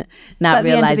 not realizing the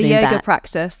end of the yoga that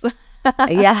practice.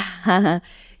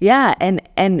 Yeah.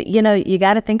 And you know, you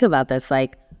got to think about this.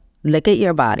 Like, look at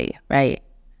your body, right?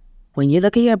 When you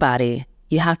look at your body,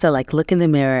 you have to like look in the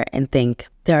mirror and think,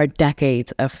 there are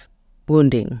decades of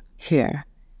wounding here.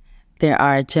 There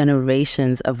are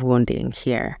generations of wounding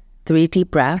here. 3 deep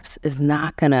breaths is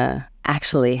not gonna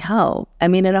actually help. I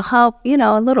mean, it'll help, you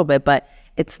know, a little bit, but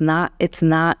it's not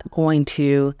going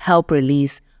to help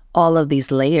release all of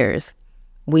these layers.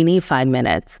 We need 5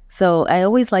 minutes. So I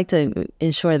always like to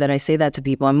ensure that I say that to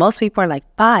people. And most people are like,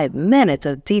 5 minutes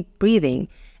of deep breathing.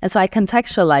 And so I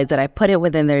contextualize it. I put it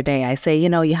within their day. I say, you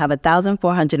know, you have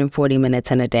 1,440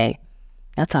 minutes in a day.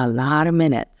 That's a lot of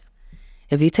minutes.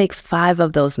 If you take 5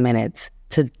 of those minutes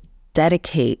to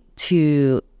dedicate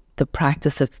to the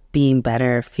practice of being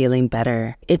better, feeling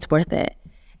better, it's worth it.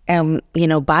 And, you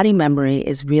know, body memory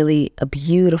is really a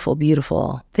beautiful,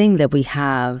 beautiful thing that we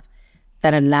have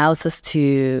that allows us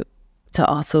to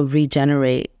also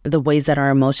regenerate the ways that our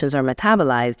emotions are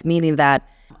metabolized, meaning that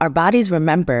our bodies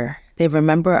remember. They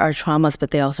remember our traumas,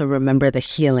 but they also remember the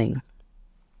healing.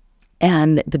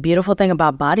 And the beautiful thing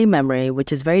about body memory,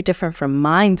 which is very different from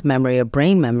mind memory or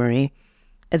brain memory,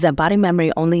 is that body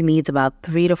memory only needs about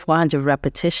 300 to 400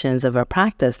 repetitions of a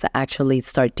practice to actually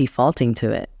start defaulting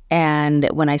to it. And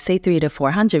when I say 300 to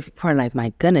 400, people are like,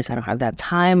 my goodness, I don't have that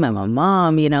time. I'm a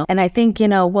mom, you know. And I think, you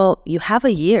know, well, you have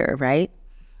a year, right?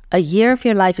 A year of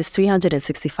your life is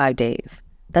 365 days.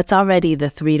 That's already the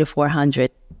 300 to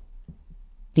 400,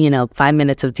 5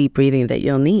 minutes of deep breathing that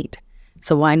you'll need.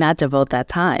 So why not devote that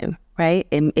time, right?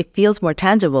 It feels more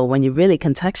tangible when you really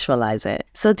contextualize it.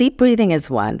 So deep breathing is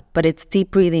one, but it's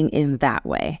deep breathing in that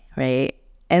way, right?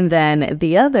 And then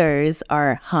the others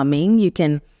are humming. You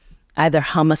can either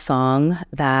hum a song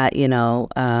that,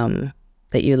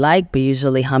 that you like, but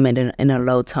usually hum it in a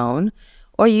low tone.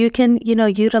 Or you can,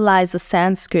 utilize the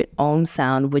Sanskrit Om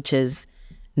sound, which is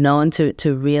known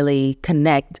to really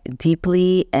connect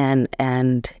deeply and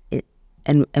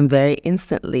very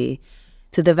instantly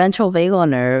to the ventral vagal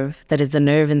nerve, that is the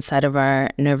nerve inside of our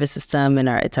nervous system, and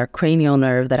it's our cranial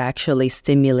nerve that actually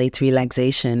stimulates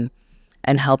relaxation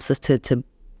and helps us to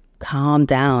calm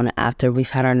down after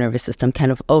we've had our nervous system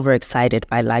kind of overexcited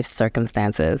by life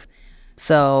circumstances.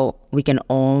 So we can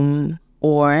Om,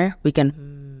 or we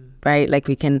can, right? Like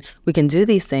we can do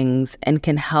these things and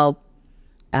can help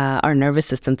our nervous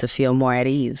system to feel more at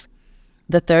ease.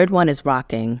 The third one is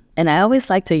rocking. And I always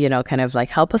like to, kind of like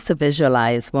help us to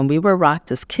visualize when we were rocked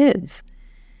as kids.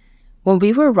 When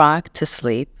we were rocked to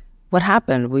sleep, what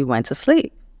happened? We went to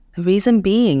sleep. The reason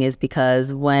being is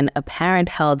because when a parent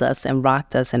held us and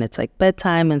rocked us and it's like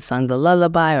bedtime and sung the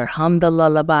lullaby or hummed the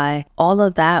lullaby, all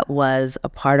of that was a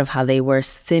part of how they were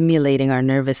stimulating our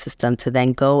nervous system to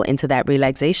then go into that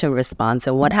relaxation response.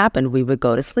 And what happened? We would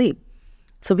go to sleep.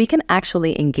 So we can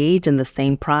actually engage in the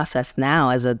same process now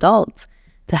as adults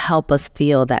to help us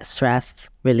feel that stress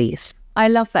release. I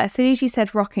love that. As soon as you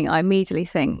said rocking, I immediately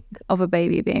think of a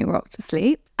baby being rocked to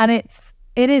sleep. And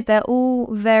they're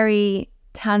all very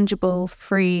tangible,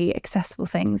 free, accessible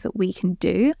things that we can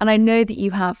do. And I know that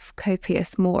you have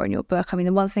copious more in your book. I mean,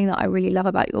 the one thing that I really love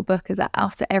about your book is that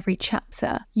after every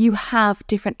chapter, you have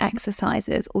different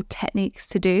exercises or techniques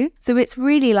to do. So it's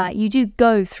really like you do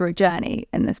go through a journey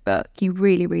in this book. You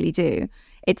really, really do.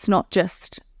 It's not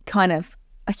just kind of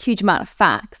a huge amount of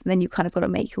facts and then you kind of got to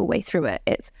make your way through it.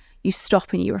 It's you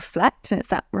stop and you reflect, and it's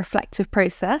that reflective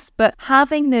process. But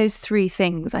having those 3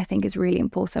 things, I think, is really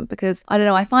important because, I don't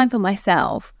know, I find for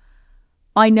myself,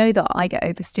 I know that I get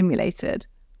overstimulated,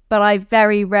 but I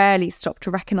very rarely stop to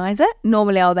recognize it.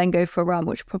 Normally, I'll then go for a run,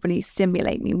 which will probably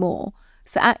stimulate me more.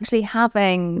 So actually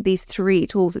having these 3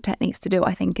 tools or techniques to do,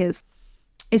 I think, is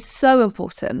so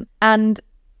important. And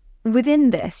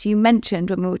within this, you mentioned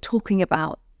when we were talking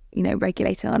about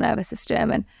regulating our nervous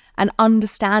system and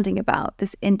understanding about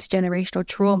this intergenerational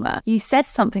trauma, you said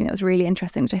something that was really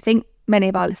interesting, which I think many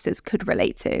of our listeners could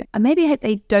relate to. And maybe I hope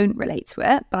they don't relate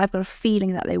to it, but I've got a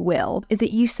feeling that they will, is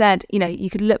that you said, you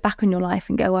could look back on your life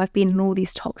and go, I've been in all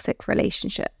these toxic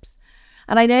relationships.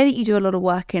 And I know that you do a lot of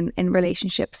work in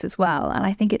relationships as well. And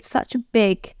I think it's such a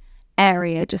big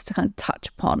area just to kind of touch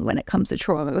upon when it comes to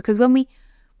trauma, because when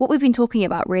what we've been talking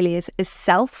about really is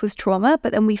self was trauma,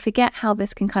 but then we forget how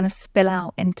this can kind of spill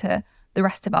out into the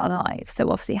rest of our lives.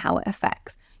 So obviously how it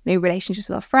affects, relationships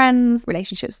with our friends,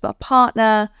 relationships with our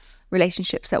partner,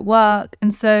 relationships at work.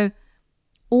 And so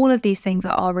all of these things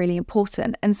are really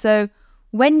important. And so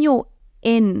when you're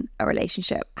in a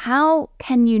relationship, how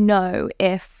can you know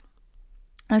if,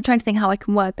 I'm trying to think how I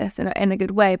can word this in a good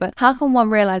way, but how can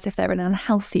one realize if they're in an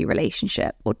unhealthy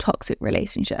relationship or toxic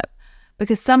relationship?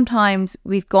 Because sometimes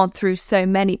we've gone through so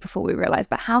many before we realize,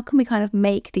 but how can we kind of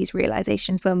make these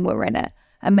realizations when we're in it?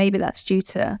 And maybe that's due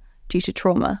to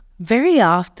trauma. Very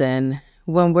often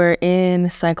when we're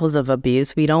in cycles of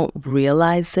abuse, we don't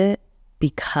realize it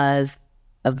because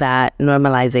of that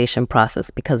normalization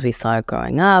process, because we saw it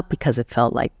growing up, because it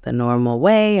felt like the normal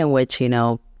way in which,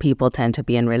 people tend to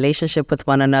be in relationship with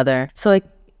one another. So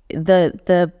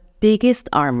the biggest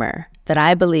armor that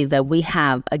I believe that we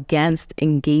have against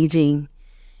engaging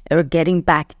or getting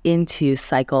back into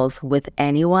cycles with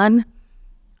anyone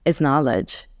is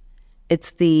knowledge.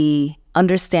 It's the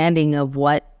understanding of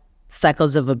what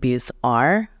cycles of abuse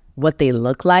are, what they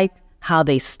look like, how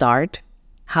they start,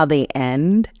 how they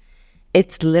end.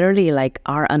 It's literally like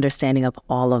our understanding of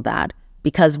all of that.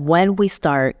 Because when we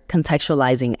start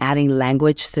contextualizing, adding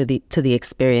language to the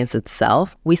experience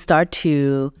itself, we start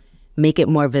to make it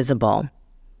more visible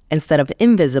instead of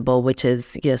invisible, which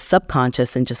is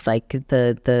subconscious and just like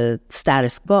the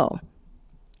status quo.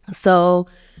 So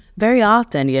very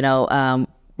often,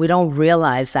 we don't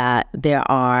realize that there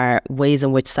are ways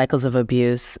in which cycles of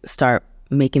abuse start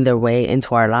making their way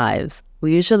into our lives.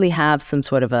 We usually have some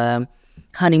sort of a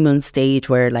honeymoon stage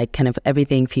where like kind of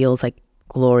everything feels like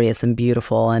glorious and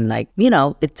beautiful, and like,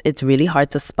 it's really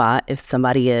hard to spot if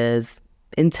somebody is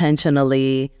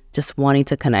intentionally just wanting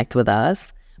to connect with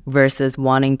us versus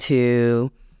wanting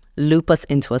to loop us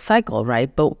into a cycle,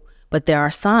 right? But there are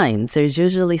signs. There's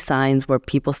usually signs where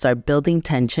people start building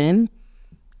tension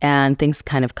and things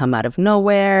kind of come out of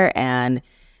nowhere, and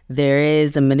there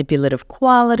is a manipulative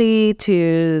quality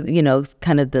to,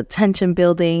 kind of the tension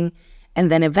building.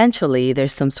 And then eventually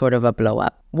there's some sort of a blow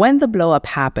up. When the blow up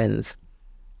happens,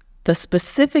 the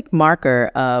specific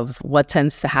marker of what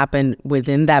tends to happen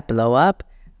within that blow up,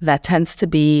 that tends to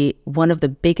be one of the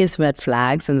biggest red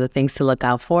flags and the things to look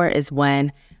out for, is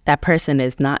when that person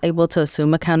is not able to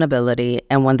assume accountability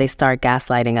and when they start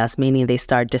gaslighting us, meaning they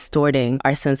start distorting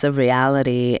our sense of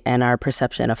reality and our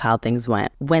perception of how things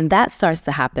went. When that starts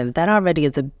to happen, that already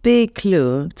is a big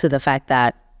clue to the fact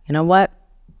that, you know what,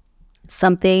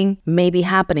 something may be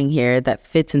happening here that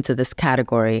fits into this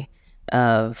category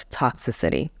of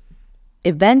toxicity.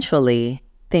 Eventually,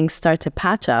 things start to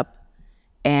patch up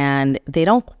and they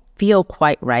don't feel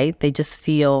quite right. They just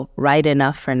feel right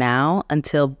enough for now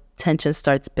until tension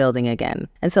starts building again.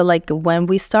 And so like when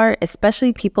we start,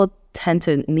 especially people tend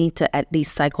to need to at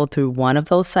least cycle through one of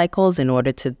those cycles in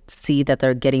order to see that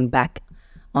they're getting back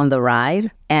on the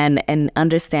ride and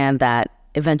understand that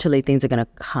eventually things are going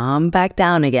to calm back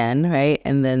down again, right?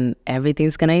 And then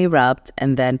everything's going to erupt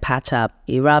and then patch up,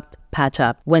 erupt, patch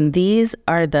up. When these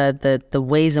are the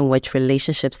ways in which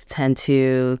relationships tend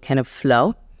to kind of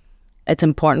flow, it's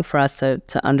important for us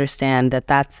to understand that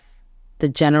that's the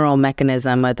general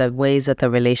mechanism or the ways that the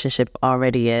relationship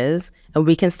already is. And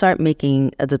we can start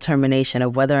making a determination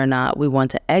of whether or not we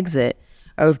want to exit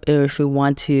or if we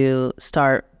want to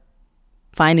start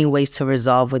finding ways to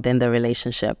resolve within the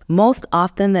relationship. Most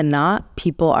often than not,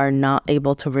 people are not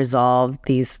able to resolve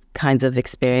these kinds of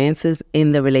experiences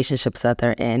in the relationships that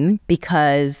they're in,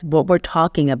 because what we're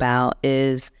talking about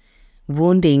is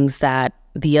woundings that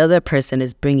the other person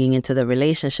is bringing into the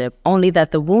relationship, only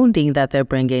that the wounding that they're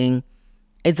bringing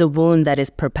is a wound that is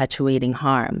perpetuating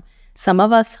harm. Some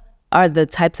of us are the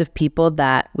types of people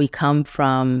that we come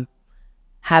from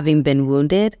having been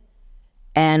wounded,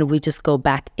 and we just go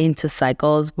back into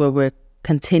cycles where we're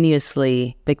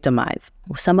continuously victimized.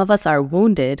 Some of us are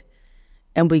wounded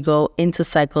and we go into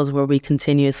cycles where we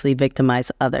continuously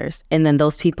victimize others. And then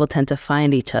those people tend to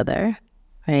find each other,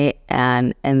 right?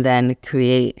 And then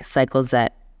create cycles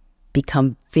that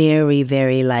become very,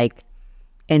 very like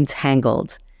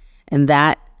entangled. And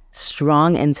that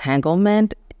strong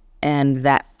entanglement and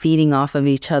that feeding off of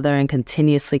each other and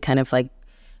continuously kind of like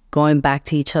going back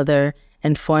to each other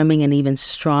and forming an even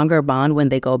stronger bond when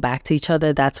they go back to each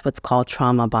other, that's what's called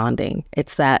trauma bonding.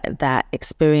 It's that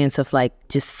experience of like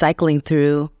just cycling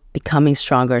through, becoming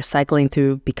stronger, cycling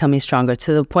through, becoming stronger,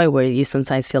 to the point where you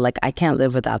sometimes feel like, I can't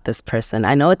live without this person.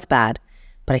 I know it's bad,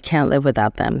 but I can't live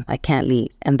without them. I can't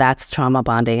leave. And that's trauma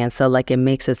bonding. And so like it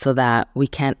makes it so that we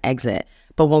can't exit.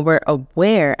 But when we're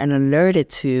aware and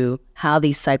alerted to how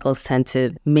these cycles tend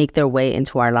to make their way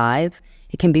into our lives,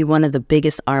 it can be one of the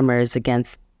biggest armors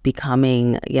against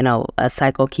becoming, a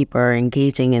cycle keeper,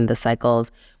 engaging in the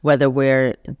cycles, whether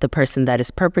we're the person that is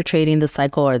perpetrating the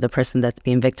cycle or the person that's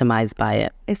being victimized by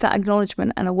it. It's that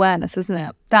acknowledgement and awareness, isn't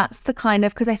it? That's the kind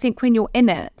of, because I think when you're in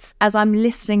it, as I'm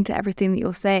listening to everything that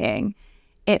you're saying,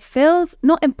 it feels,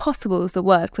 not impossible is the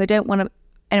word, because I don't want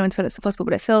anyone to feel it's impossible,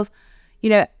 but it feels,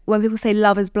 when people say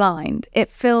love is blind,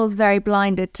 it feels very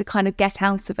blinded to kind of get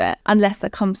out of it unless there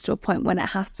comes to a point when it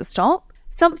has to stop.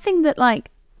 Something that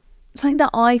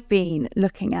I've been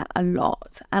looking at a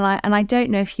lot, and I don't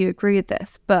know if you agree with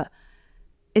this, but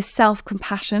is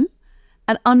self-compassion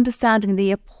and understanding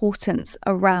the importance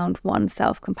around one's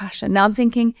self-compassion. Now I'm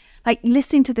thinking,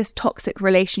 listening to this toxic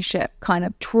relationship kind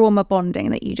of trauma bonding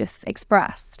that you just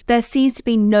expressed, there seems to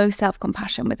be no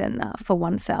self-compassion within that for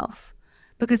oneself.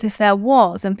 Because if there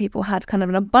was, and people had kind of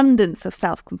an abundance of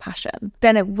self-compassion,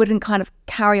 then it wouldn't kind of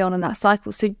carry on in that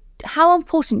cycle. So how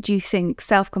important do you think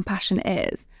self-compassion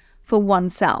is for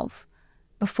oneself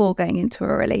before going into a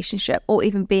relationship or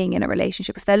even being in a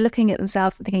relationship? If they're looking at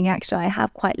themselves and thinking, actually, I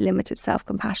have quite limited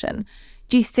self-compassion,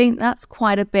 do you think that's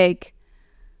quite a big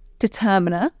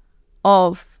determiner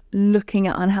of looking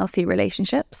at unhealthy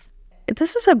relationships?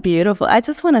 This is I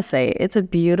just want to say, it's a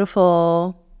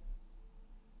beautiful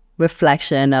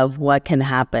reflection of what can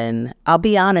happen. I'll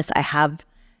be honest, I have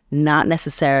not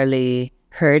necessarily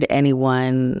heard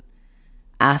anyone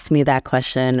ask me that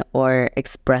question or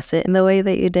express it in the way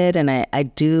that you did. And I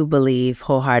do believe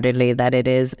wholeheartedly that it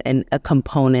is a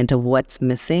component of what's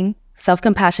missing.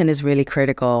 Self-compassion is really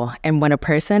critical. And when a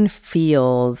person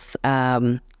feels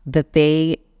that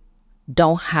they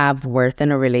don't have worth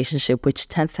in a relationship, which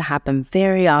tends to happen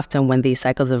very often when these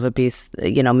cycles of abuse,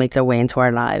 make their way into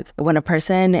our lives. When a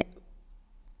person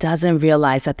doesn't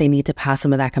realize that they need to pass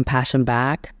some of that compassion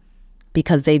back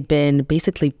because they've been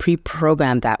basically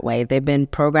pre-programmed that way. They've been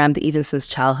programmed even since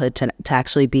childhood to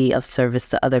actually be of service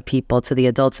to other people, to the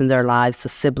adults in their lives, to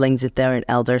siblings if they're an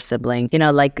elder sibling.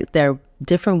 There are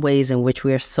different ways in which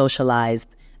we are socialized.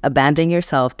 Abandon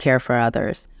yourself, care for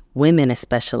others, women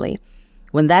especially.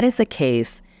 When that is the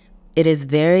case, it is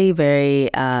very, very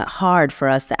hard for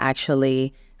us to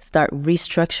actually start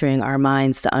restructuring our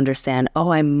minds to understand,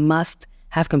 I must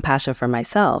have compassion for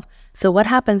myself. So what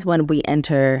happens when we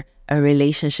enter a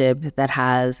relationship that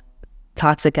has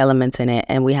toxic elements in it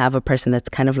and we have a person that's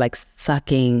kind of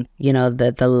sucking,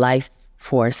 the life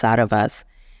force out of us?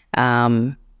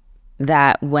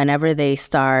 That whenever they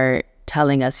start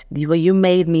telling us, well, you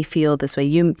made me feel this way,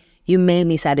 you made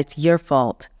me sad, it's your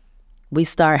fault. We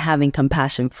start having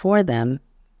compassion for them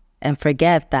and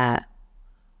forget that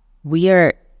we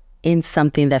are in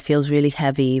something that feels really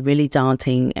heavy, really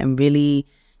daunting, and really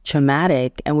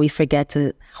traumatic, and we forget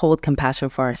to hold compassion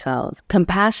for ourselves.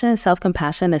 Compassion,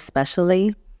 self-compassion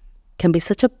especially, can be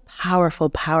such a powerful,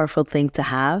 powerful thing to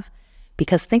have,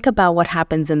 because think about what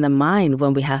happens in the mind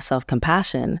when we have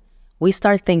self-compassion. We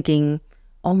start thinking,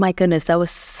 oh my goodness, that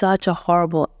was such a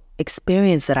horrible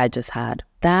experience that I just had.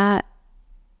 That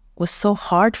was so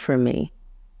hard for me.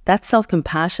 That's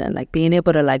self-compassion, being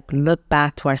able to look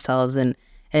back to ourselves and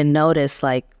notice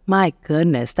my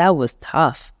goodness, that was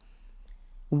tough.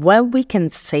 When we can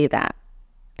say that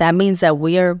means that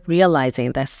we are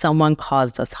realizing that someone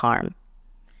caused us harm,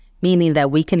 meaning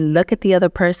that we can look at the other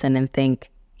person and think,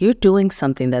 you're doing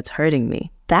something that's hurting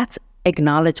me. That's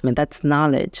acknowledgement, that's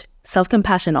knowledge.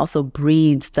 Self-compassion also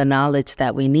breeds the knowledge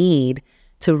that we need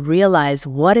to realize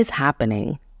what is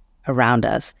happening around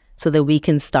us so that we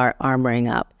can start armoring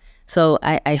up. So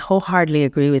I wholeheartedly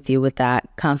agree with you with that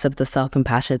concept of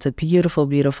self-compassion. It's a beautiful,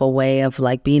 beautiful way of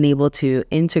being able to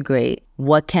integrate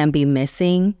what can be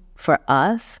missing for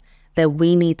us that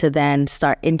we need to then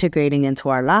start integrating into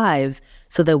our lives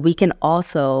so that we can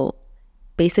also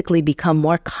basically become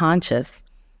more conscious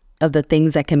of the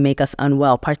things that can make us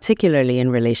unwell, particularly in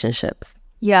relationships.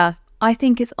 Yeah, I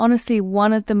think it's honestly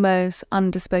one of the most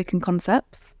underspoken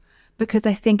concepts because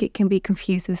I think it can be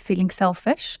confused with feeling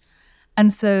selfish.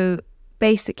 And so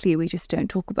basically we just don't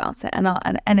talk about it.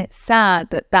 And it's sad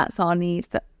that that's our needs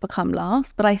that become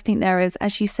last. But I think there is,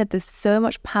 as you said, there's so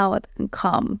much power that can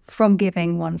come from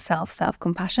giving oneself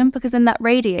self-compassion, because then that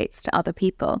radiates to other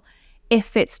people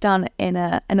if it's done in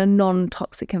a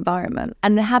non-toxic environment.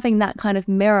 And having that kind of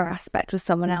mirror aspect with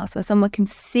someone else where someone can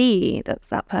see that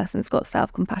that person's got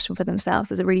self-compassion for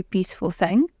themselves is a really beautiful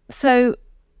thing. So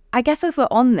I guess if we're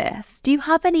on this, do you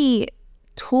have any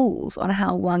tools on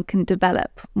how one can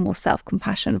develop more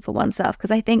self-compassion for oneself?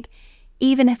 Because I think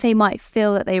even if they might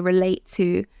feel that they relate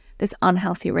to this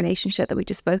unhealthy relationship that we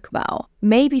just spoke about,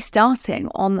 maybe starting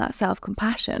on that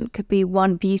self-compassion could be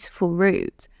one beautiful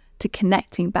route to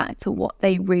connecting back to what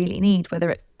they really need, whether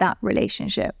it's that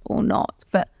relationship or not.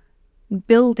 But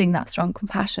building that strong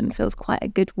compassion feels quite a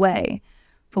good way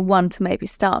for one to maybe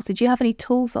start. So do you have any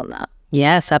tools on that?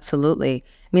 Yes, absolutely.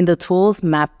 I mean, the tools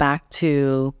map back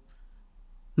to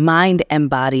mind and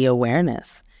body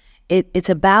awareness. It's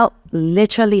about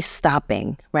literally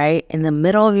stopping, right, in the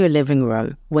middle of your living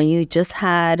room when you just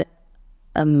had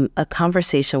a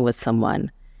conversation with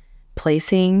someone,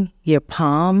 placing your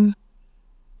palm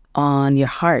on your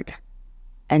heart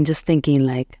and just thinking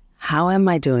like, how am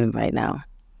I doing right now?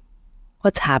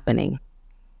 What's happening?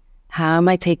 How am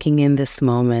I taking in this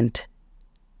moment?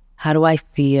 How do I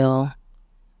feel?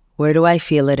 Where do I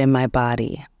feel it in my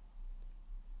body?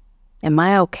 Am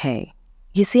I okay?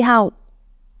 You see how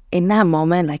in that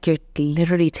moment, like you're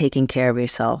literally taking care of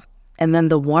yourself. And then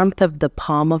the warmth of the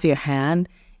palm of your hand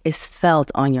is felt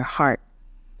on your heart.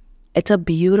 It's a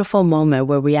beautiful moment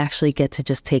where we actually get to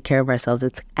just take care of ourselves.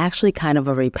 It's actually kind of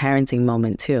a reparenting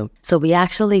moment too. So we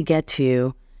actually get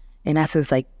to, in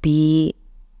essence, like be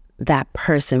that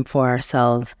person for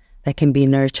ourselves that can be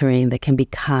nurturing, that can be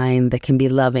kind, that can be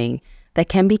loving, that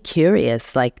can be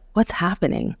curious, like what's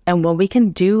happening? And when we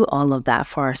can do all of that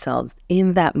for ourselves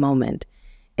in that moment,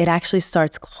 it actually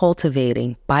starts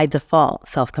cultivating by default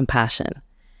self-compassion,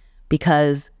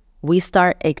 because we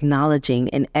start acknowledging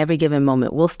in every given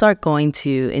moment. We'll start going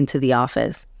into the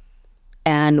office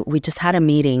and we just had a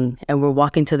meeting and we're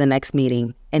walking to the next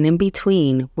meeting. And in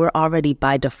between, we're already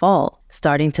by default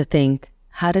starting to think,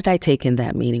 how did I take in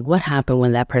that meeting? What happened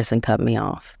when that person cut me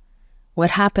off? What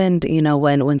happened,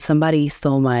 when somebody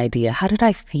stole my idea? How did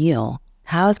I feel?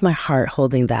 How is my heart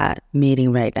holding that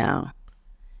meeting right now?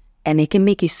 And it can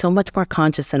make you so much more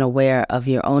conscious and aware of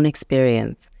your own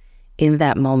experience in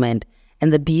that moment.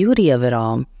 And the beauty of it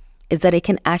all is that it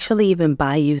can actually even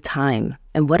buy you time.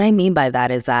 And what I mean by that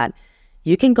is that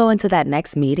you can go into that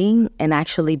next meeting and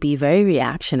actually be very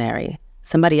reactionary.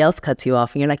 Somebody else cuts you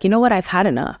off and you're like, you know what? I've had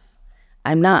enough.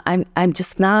 I'm not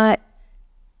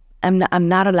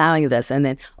allowing this. And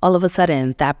then all of a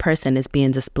sudden that person is being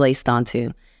displaced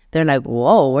onto. They're like,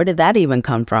 whoa, where did that even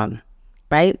come from?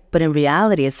 Right? But in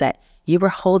reality, it's that you were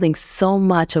holding so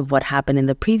much of what happened in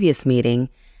the previous meeting,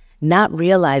 not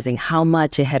realizing how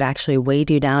much it had actually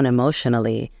weighed you down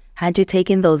emotionally. Had you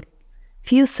taken those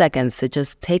few seconds to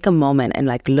just take a moment and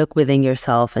like look within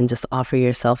yourself and just offer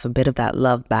yourself a bit of that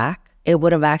love back, it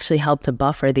would have actually helped to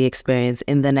buffer the experience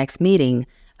in the next meeting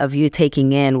of you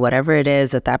taking in whatever it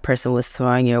is that that person was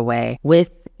throwing your way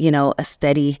with, a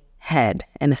steady head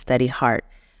and a steady heart.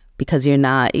 Because you're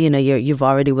not, you've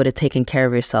already would have taken care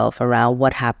of yourself around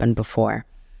what happened before.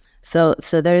 So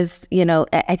there's,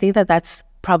 I think that that's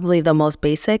probably the most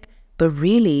basic, but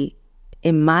really,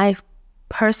 in my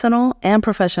personal and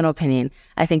professional opinion,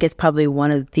 I think it's probably one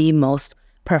of the most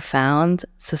profound,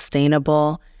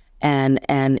 sustainable, and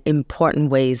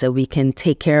important ways that we can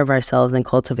take care of ourselves and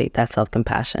cultivate that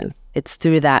self-compassion. It's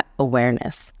through that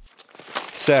awareness.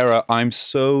 Sarah, I'm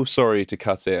so sorry to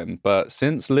cut in, but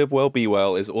since Live Well, Be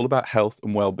Well is all about health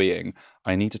and well-being,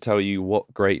 I need to tell you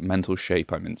what great mental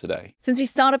shape I'm in today. Since we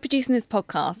started producing this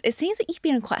podcast, it seems that you've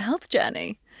been on quite a health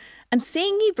journey. And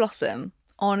seeing you blossom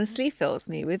honestly fills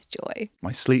me with joy.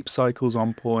 My sleep cycle's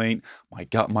on point. My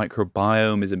gut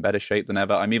microbiome is in better shape than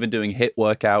ever. I'm even doing HIIT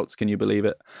workouts. Can you believe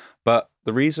it? But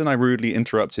the reason I rudely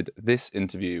interrupted this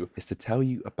interview is to tell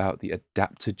you about the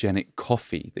adaptogenic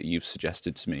coffee that you've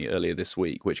suggested to me earlier this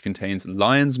week, which contains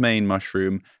lion's mane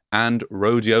mushroom and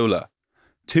rhodiola.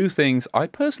 Two things I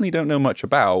personally don't know much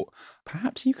about.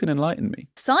 Perhaps you can enlighten me.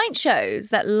 Science shows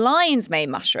that lion's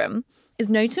mane mushroom is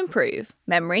known to improve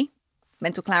memory,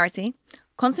 mental clarity,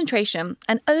 concentration,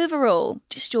 and overall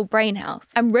just your brain health.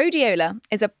 And rhodiola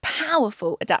is a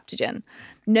powerful adaptogen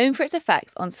known for its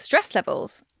effects on stress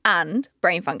levels and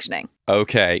brain functioning.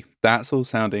 Okay, that's all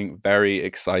sounding very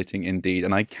exciting indeed.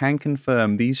 And I can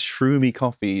confirm these shroomy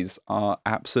coffees are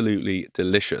absolutely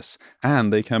delicious.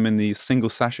 And they come in these single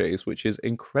sachets, which is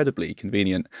incredibly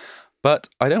convenient. But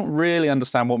I don't really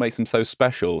understand what makes them so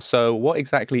special. So what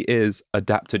exactly is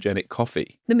adaptogenic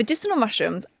coffee? The medicinal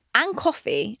mushrooms and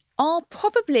coffee are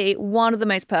probably one of the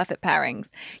most perfect pairings.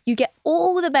 You get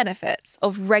all the benefits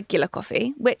of regular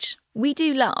coffee, which we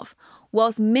do love,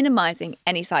 whilst minimizing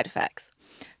any side effects.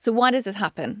 So why does this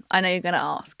happen? I know you're going to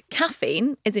ask.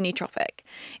 Caffeine is a nootropic.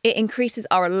 It increases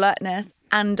our alertness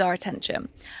and our attention.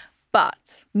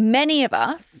 But many of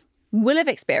us will have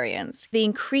experienced the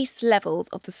increased levels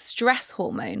of the stress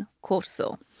hormone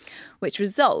cortisol, which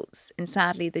results in,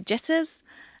 sadly, the jitters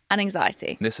and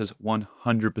anxiety. This has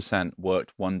 100%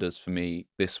 worked wonders for me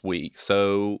this week.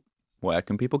 So where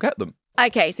can people get them?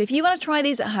 Okay, so if you want to try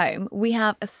these at home, we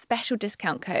have a special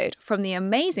discount code from the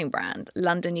amazing brand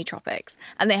London Nootropics,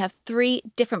 and they have 3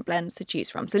 different blends to choose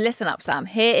from. So listen up, Sam.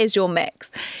 Here is your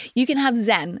mix. You can have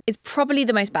Zen. It's probably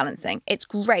the most balancing. It's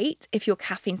great if you're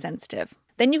caffeine sensitive.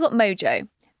 Then you've got Mojo.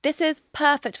 This is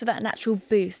perfect for that natural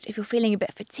boost. If you're feeling a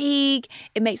bit fatigued,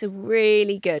 it makes a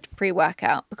really good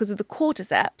pre-workout because of the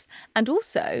cordyceps and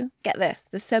also, get this,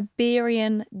 the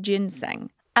Siberian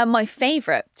ginseng. And my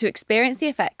favourite, to experience the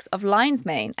effects of lion's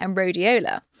mane and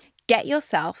rhodiola, get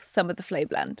yourself some of the Flow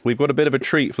Blend. We've got a bit of a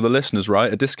treat for the listeners,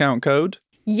 right? A discount code?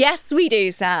 Yes, we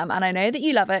do, Sam. And I know that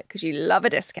you love it because you love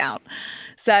a discount.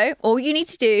 So all you need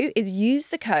to do is use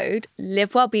the code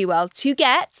LiveWellBeWell to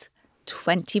get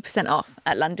 20% off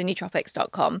at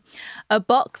londonnootropics.com. A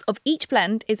box of each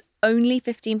blend is only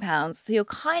 £15, so you're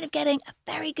kind of getting a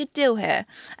very good deal here.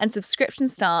 And subscription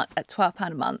starts at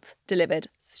 £12 a month, delivered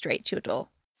straight to your door.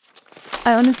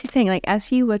 I honestly think, like,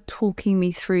 as you were talking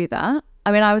me through that,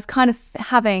 I mean, I was kind of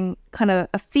having kind of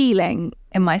a feeling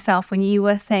in myself when you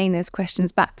were saying those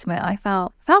questions back to me. I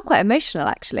felt quite emotional,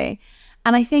 actually.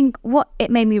 And I think what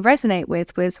it made me resonate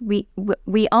with was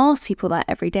we ask people that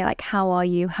every day, like, how are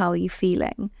you? How are you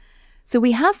feeling? So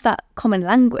we have that common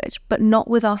language, but not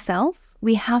with ourselves.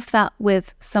 We have that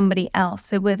with somebody else.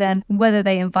 So we're then, whether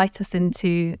they invite us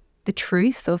into the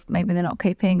truth of maybe they're not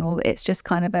coping, or it's just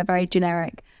kind of a very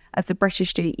generic, as the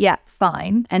British do, yeah,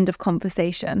 fine, end of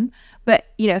conversation. But,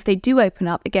 you know, if they do open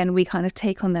up, again, we kind of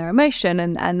take on their emotion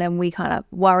and then we kind of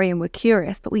worry and we're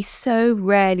curious. But we so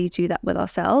rarely do that with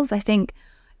ourselves. I think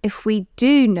if we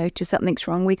do notice something's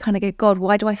wrong, we kind of go, God,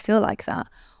 why do I feel like that?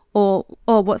 Or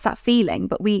what's that feeling?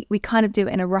 But we kind of do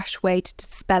it in a rush way to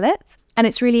dispel it. And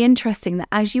it's really interesting that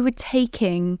as you were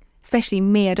taking, especially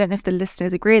me, I don't know if the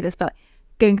listeners agree with this, but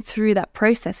going through that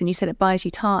process, and you said it buys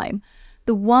you time,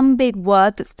 the one big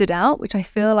word that stood out, which I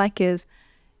feel like is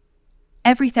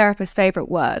every therapist's favorite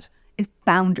word, is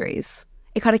boundaries.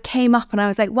 It kind of came up and I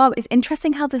was like, wow, it's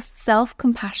interesting how this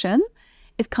self-compassion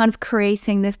is kind of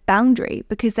creating this boundary,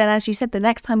 because then, as you said, the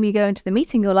next time you go into the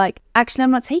meeting, you're like, actually,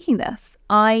 I'm not taking this.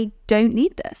 I don't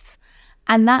need this.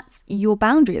 And that's your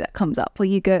boundary that comes up where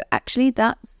you go, actually,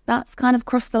 that's kind of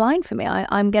crossed the line for me.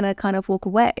 I'm going to kind of walk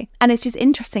away. And it's just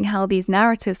interesting how these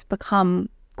narratives become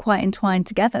quite entwined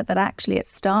together, that actually it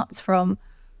starts from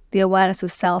the awareness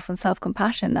of self and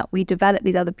self-compassion, that we develop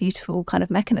these other beautiful kind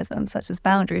of mechanisms such as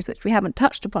boundaries, which we haven't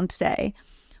touched upon today,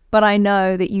 but I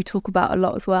know that you talk about a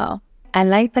lot as well. I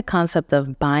like the concept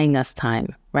of buying us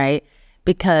time, right?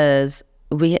 Because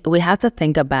we have to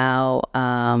think about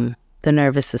the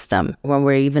nervous system when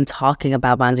we're even talking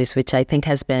about boundaries, which I think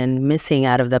has been missing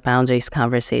out of the boundaries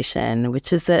conversation,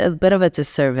 which is a bit of a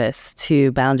disservice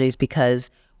to boundaries,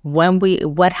 because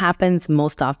what happens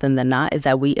most often than not is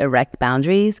that we erect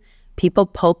boundaries, people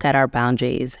poke at our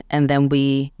boundaries, and then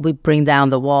we bring down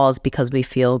the walls because we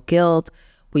feel guilt,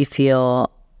 we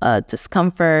feel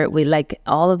discomfort, we like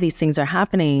all of these things are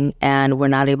happening and we're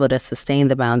not able to sustain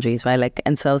the boundaries, right? Like,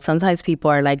 and so sometimes people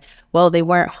are like, well, they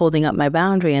weren't holding up my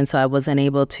boundary, and so I wasn't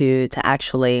able to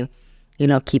actually,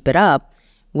 keep it up.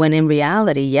 When in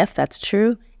reality, yes, that's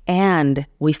true. And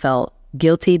we felt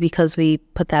guilty because we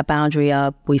put that boundary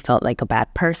up. We felt like a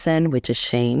bad person, which is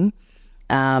shame.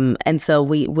 And so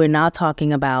we're not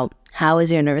talking about how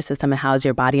is your nervous system and how is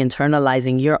your body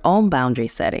internalizing your own boundary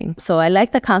setting. So I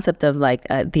like the concept of like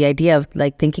the idea of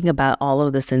like thinking about all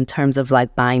of this in terms of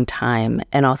like buying time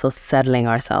and also settling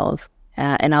ourselves.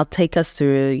 And I'll take us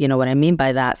through, what I mean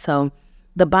by that. So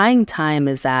the buying time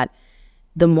is that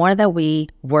the more that we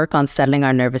work on settling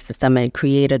our nervous system and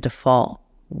create a default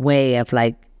way of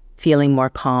like feeling more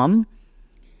calm,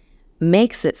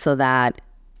 makes it so that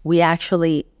we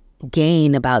actually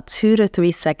gain about 2 to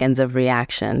 3 seconds of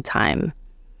reaction time.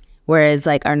 Whereas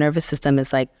like our nervous system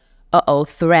is like,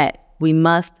 threat, we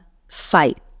must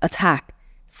fight, attack,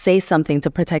 say something to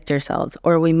protect ourselves,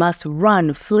 or we must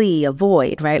run, flee,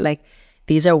 avoid, right? Like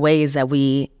these are ways that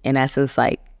we, in essence,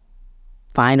 like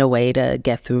find a way to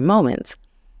get through moments.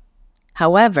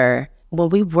 However, when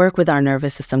we work with our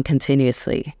nervous system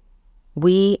continuously,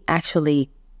 we actually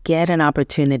get an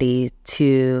opportunity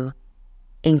to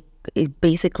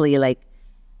basically like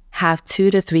have 2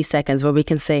 to 3 seconds where we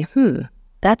can say,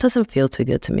 that doesn't feel too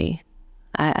good to me.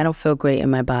 I don't feel great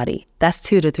in my body. That's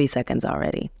 2 to 3 seconds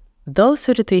already. Those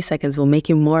 2 to 3 seconds will make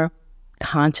you more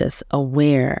conscious,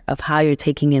 aware of how you're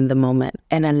taking in the moment,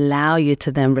 and allow you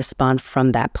to then respond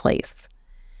from that place.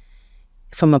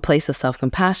 From a place of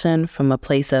self-compassion, from a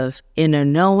place of inner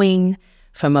knowing,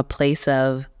 from a place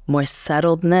of more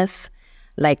settledness.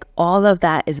 Like all of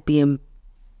that is being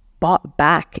brought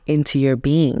back into your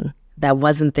being. that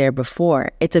wasn't there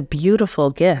before. It's a beautiful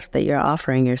gift that you're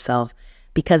offering yourself,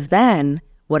 because then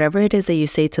whatever it is that you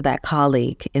say to that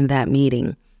colleague in that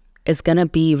meeting is going to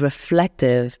be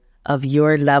reflective of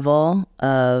your level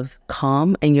of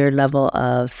calm and your level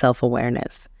of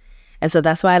self-awareness. And so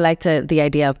that's why I like the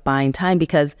idea of buying time,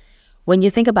 because when you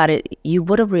think about it, you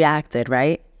would have reacted,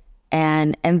 right?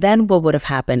 And then what would have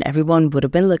happened? Everyone would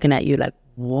have been looking at you like,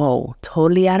 whoa,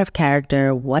 totally out of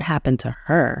character. What happened to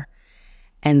her?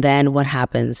 And then what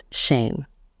happens? Shame.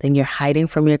 Then you're hiding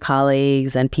from your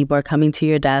colleagues and people are coming to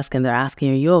your desk and they're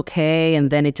asking, are you okay?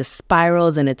 And then it just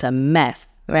spirals and it's a mess,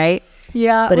 right?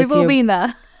 Yeah, but we've all been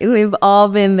there. We've all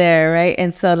been there, right?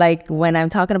 And so like when I'm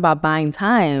talking about buying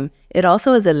time, it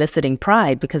also is eliciting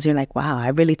pride, because you're like, wow, I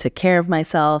really took care of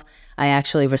myself. I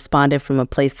actually responded from a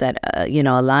place that,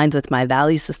 aligns with my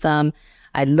value system.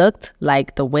 I looked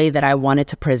like the way that I wanted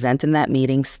to present in that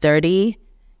meeting, sturdy,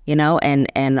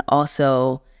 and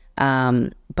also,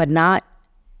 but not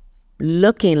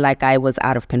looking like I was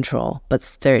out of control, but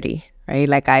sturdy, right?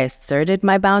 Like I asserted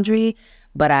my boundary,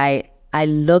 but I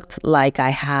looked like I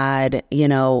had,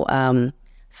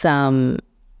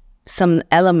 some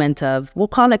element of, we'll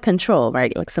call it control,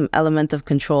 right? Like some element of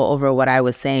control over what I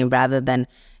was saying, rather than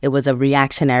it was a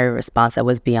reactionary response that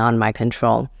was beyond my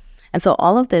control. And so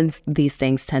all of these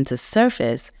things tend to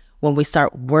surface when we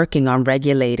start working on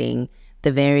regulating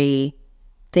the very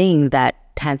thing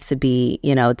that tends to be,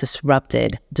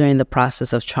 disrupted during the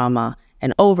process of trauma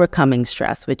and overcoming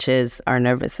stress, which is our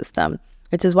nervous system,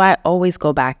 which is why I always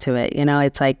go back to it.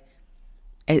 It's like,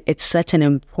 it's such an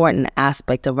important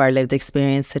aspect of our lived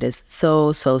experience that is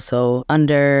so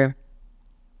under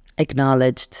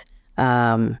acknowledged,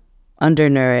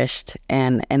 undernourished.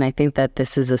 And I think that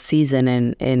this is a season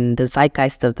in the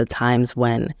zeitgeist of the times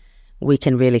when we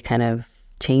can really kind of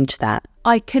change that.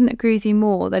 I couldn't agree with you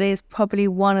more. That is probably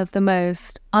one of the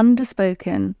most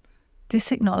underspoken,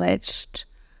 disacknowledged,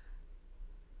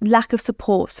 lack of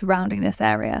support surrounding this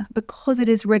area, because it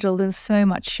is riddled in so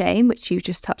much shame, which you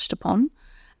just touched upon,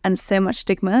 and so much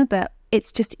stigma that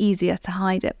it's just easier to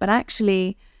hide it. But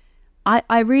actually,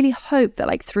 I really hope that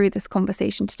like through this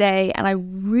conversation today, and I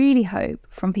really hope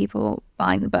from people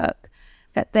buying the book,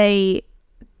 that they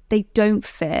don't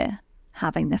fear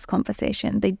having this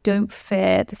conversation. They don't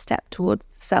fear the step towards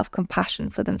self-compassion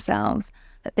for themselves,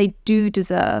 that they do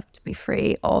deserve to be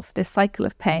free of this cycle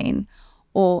of pain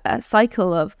or a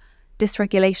cycle of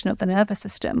dysregulation of the nervous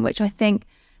system, which I think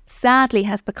sadly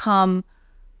has become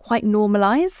quite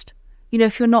normalized.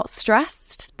 If you're not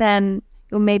stressed, then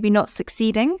you're maybe not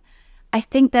succeeding. I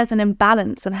think there's an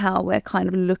imbalance in how we're kind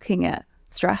of looking at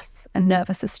stress and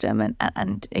nervous system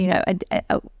and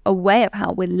a way of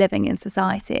how we're living in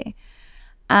society.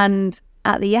 And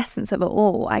at the essence of it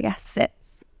all, I guess,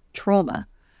 sits trauma.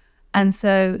 And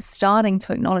so starting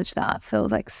to acknowledge that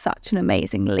feels like such an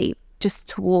amazing leap just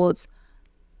towards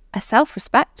a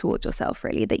self-respect towards yourself,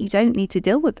 really, that you don't need to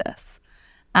deal with this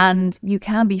and you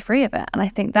can be free of it. And I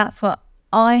think that's what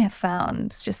I have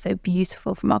found is just so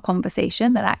beautiful from our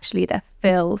conversation, that actually there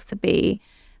feels to be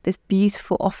this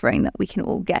beautiful offering that we can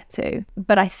all get to.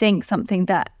 But I think something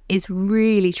that is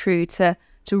really true to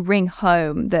ring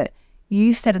home, that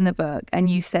you said in the book and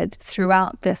you said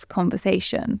throughout this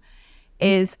conversation,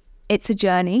 is it's a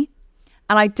journey.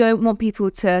 And I don't want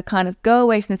people to kind of go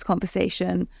away from this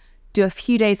conversation, do a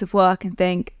few days of work and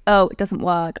think, oh, it doesn't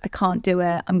work, I can't do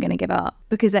it, I'm going to give up.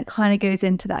 Because that kind of goes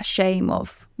into that shame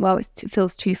of, well, it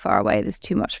feels too far away, there's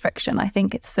too much friction. I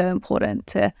think it's so important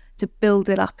to build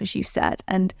it up, as you said.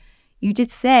 And you did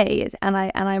say, and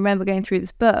I remember going through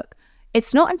this book,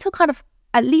 it's not until kind of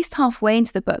at least halfway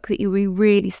into the book that we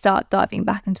really start diving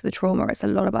back into the trauma. It's a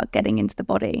lot about getting into the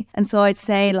body. And so I'd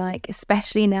say, like,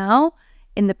 especially now,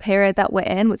 in the period that we're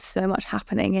in with so much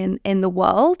happening in the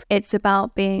world, it's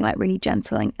about being like really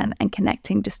gentle and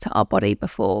connecting just to our body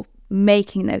before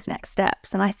making those next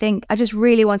steps. And I think I just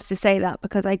really wanted to say that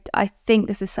because I think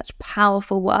this is such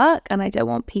powerful work, and I don't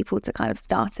want people to kind of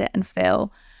start it and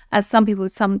feel, as some people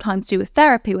sometimes do with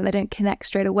therapy when they don't connect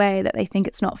straight away, that they think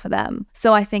it's not for them.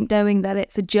 So I think knowing that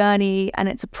it's a journey and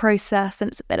it's a process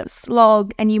and it's a bit of a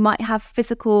slog, and you might have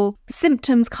physical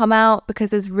symptoms come out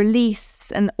because there's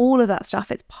release and all of that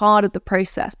stuff, it's part of the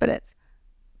process, but it's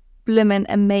blimmin'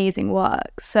 amazing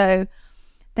work. So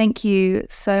thank you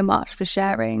so much for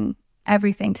sharing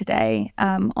everything today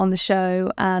on the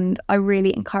show, and I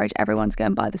really encourage everyone to go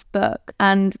and buy this book.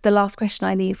 And the last question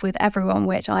I leave with everyone,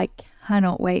 which I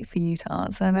cannot wait for you to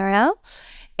answer, Mariel,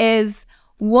 is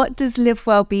what does live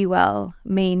well, be well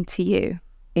mean to you?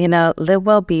 Live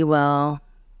well, be well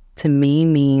to me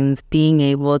means being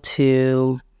able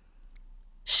to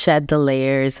shed the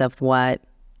layers of what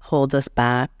holds us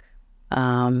back,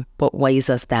 what weighs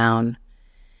us down,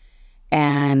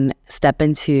 and step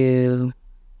into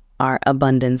our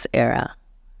abundance era.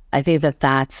 I think that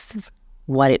that's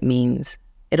what it means.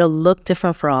 It'll look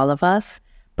different for all of us,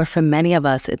 but for many of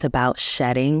us, it's about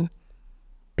shedding,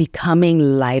 becoming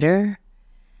lighter,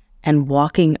 and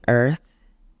walking earth,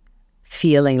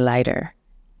 feeling lighter.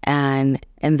 And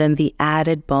then the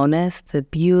added bonus, the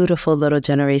beautiful little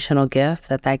generational gift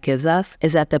that gives us,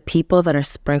 is that the people that are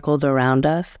sprinkled around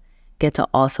us get to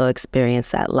also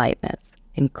experience that lightness,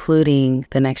 including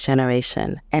the next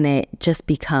generation. And it just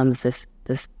becomes this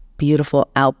beautiful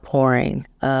outpouring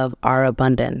of our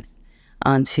abundance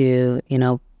onto,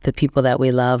 the people that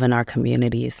we love in our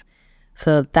communities.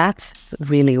 So that's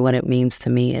really what it means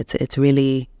to me. It's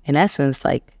really, in essence,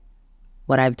 like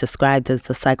what I've described as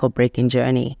the cycle-breaking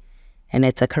journey. And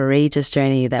it's a courageous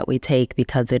journey that we take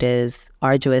because it is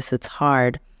arduous, it's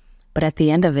hard. But at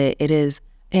the end of it, it is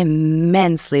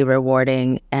immensely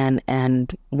rewarding. And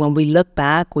when we look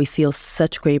back, we feel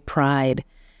such great pride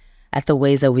at the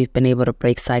ways that we've been able to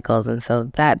break cycles. And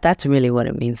so that's really what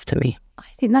it means to me. I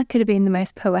think that could have been the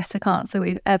most poetic answer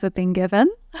we've ever been given.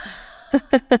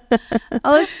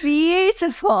 Oh, it's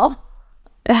beautiful.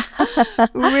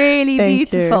 Really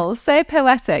beautiful. You. So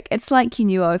poetic. It's like you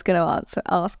knew I was going to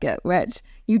ask it, Rich.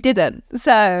 You didn't.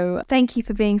 So thank you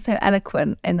for being so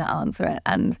eloquent in the answer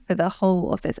and for the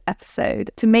whole of this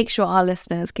episode. To make sure our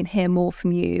listeners can hear more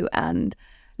from you and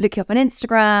look you up on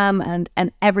Instagram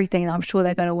and everything I'm sure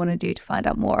they're going to want to do to find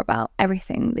out more about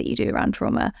everything that you do around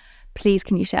trauma, please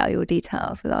can you share your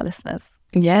details with our listeners?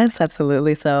 Yes,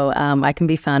 absolutely. So I can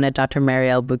be found at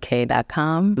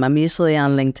drmarielbuqué.com. I'm usually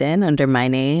on LinkedIn under my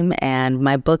name, and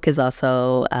my book is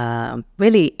also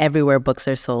really everywhere books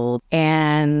are sold.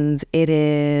 And it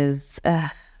is,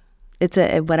 it's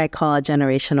what I call a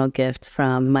generational gift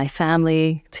from my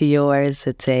family to yours.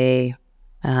 It's a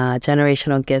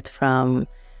generational gift from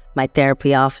my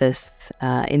therapy office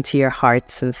into your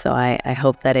hearts. And so I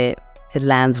hope that it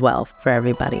lands well for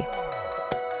everybody.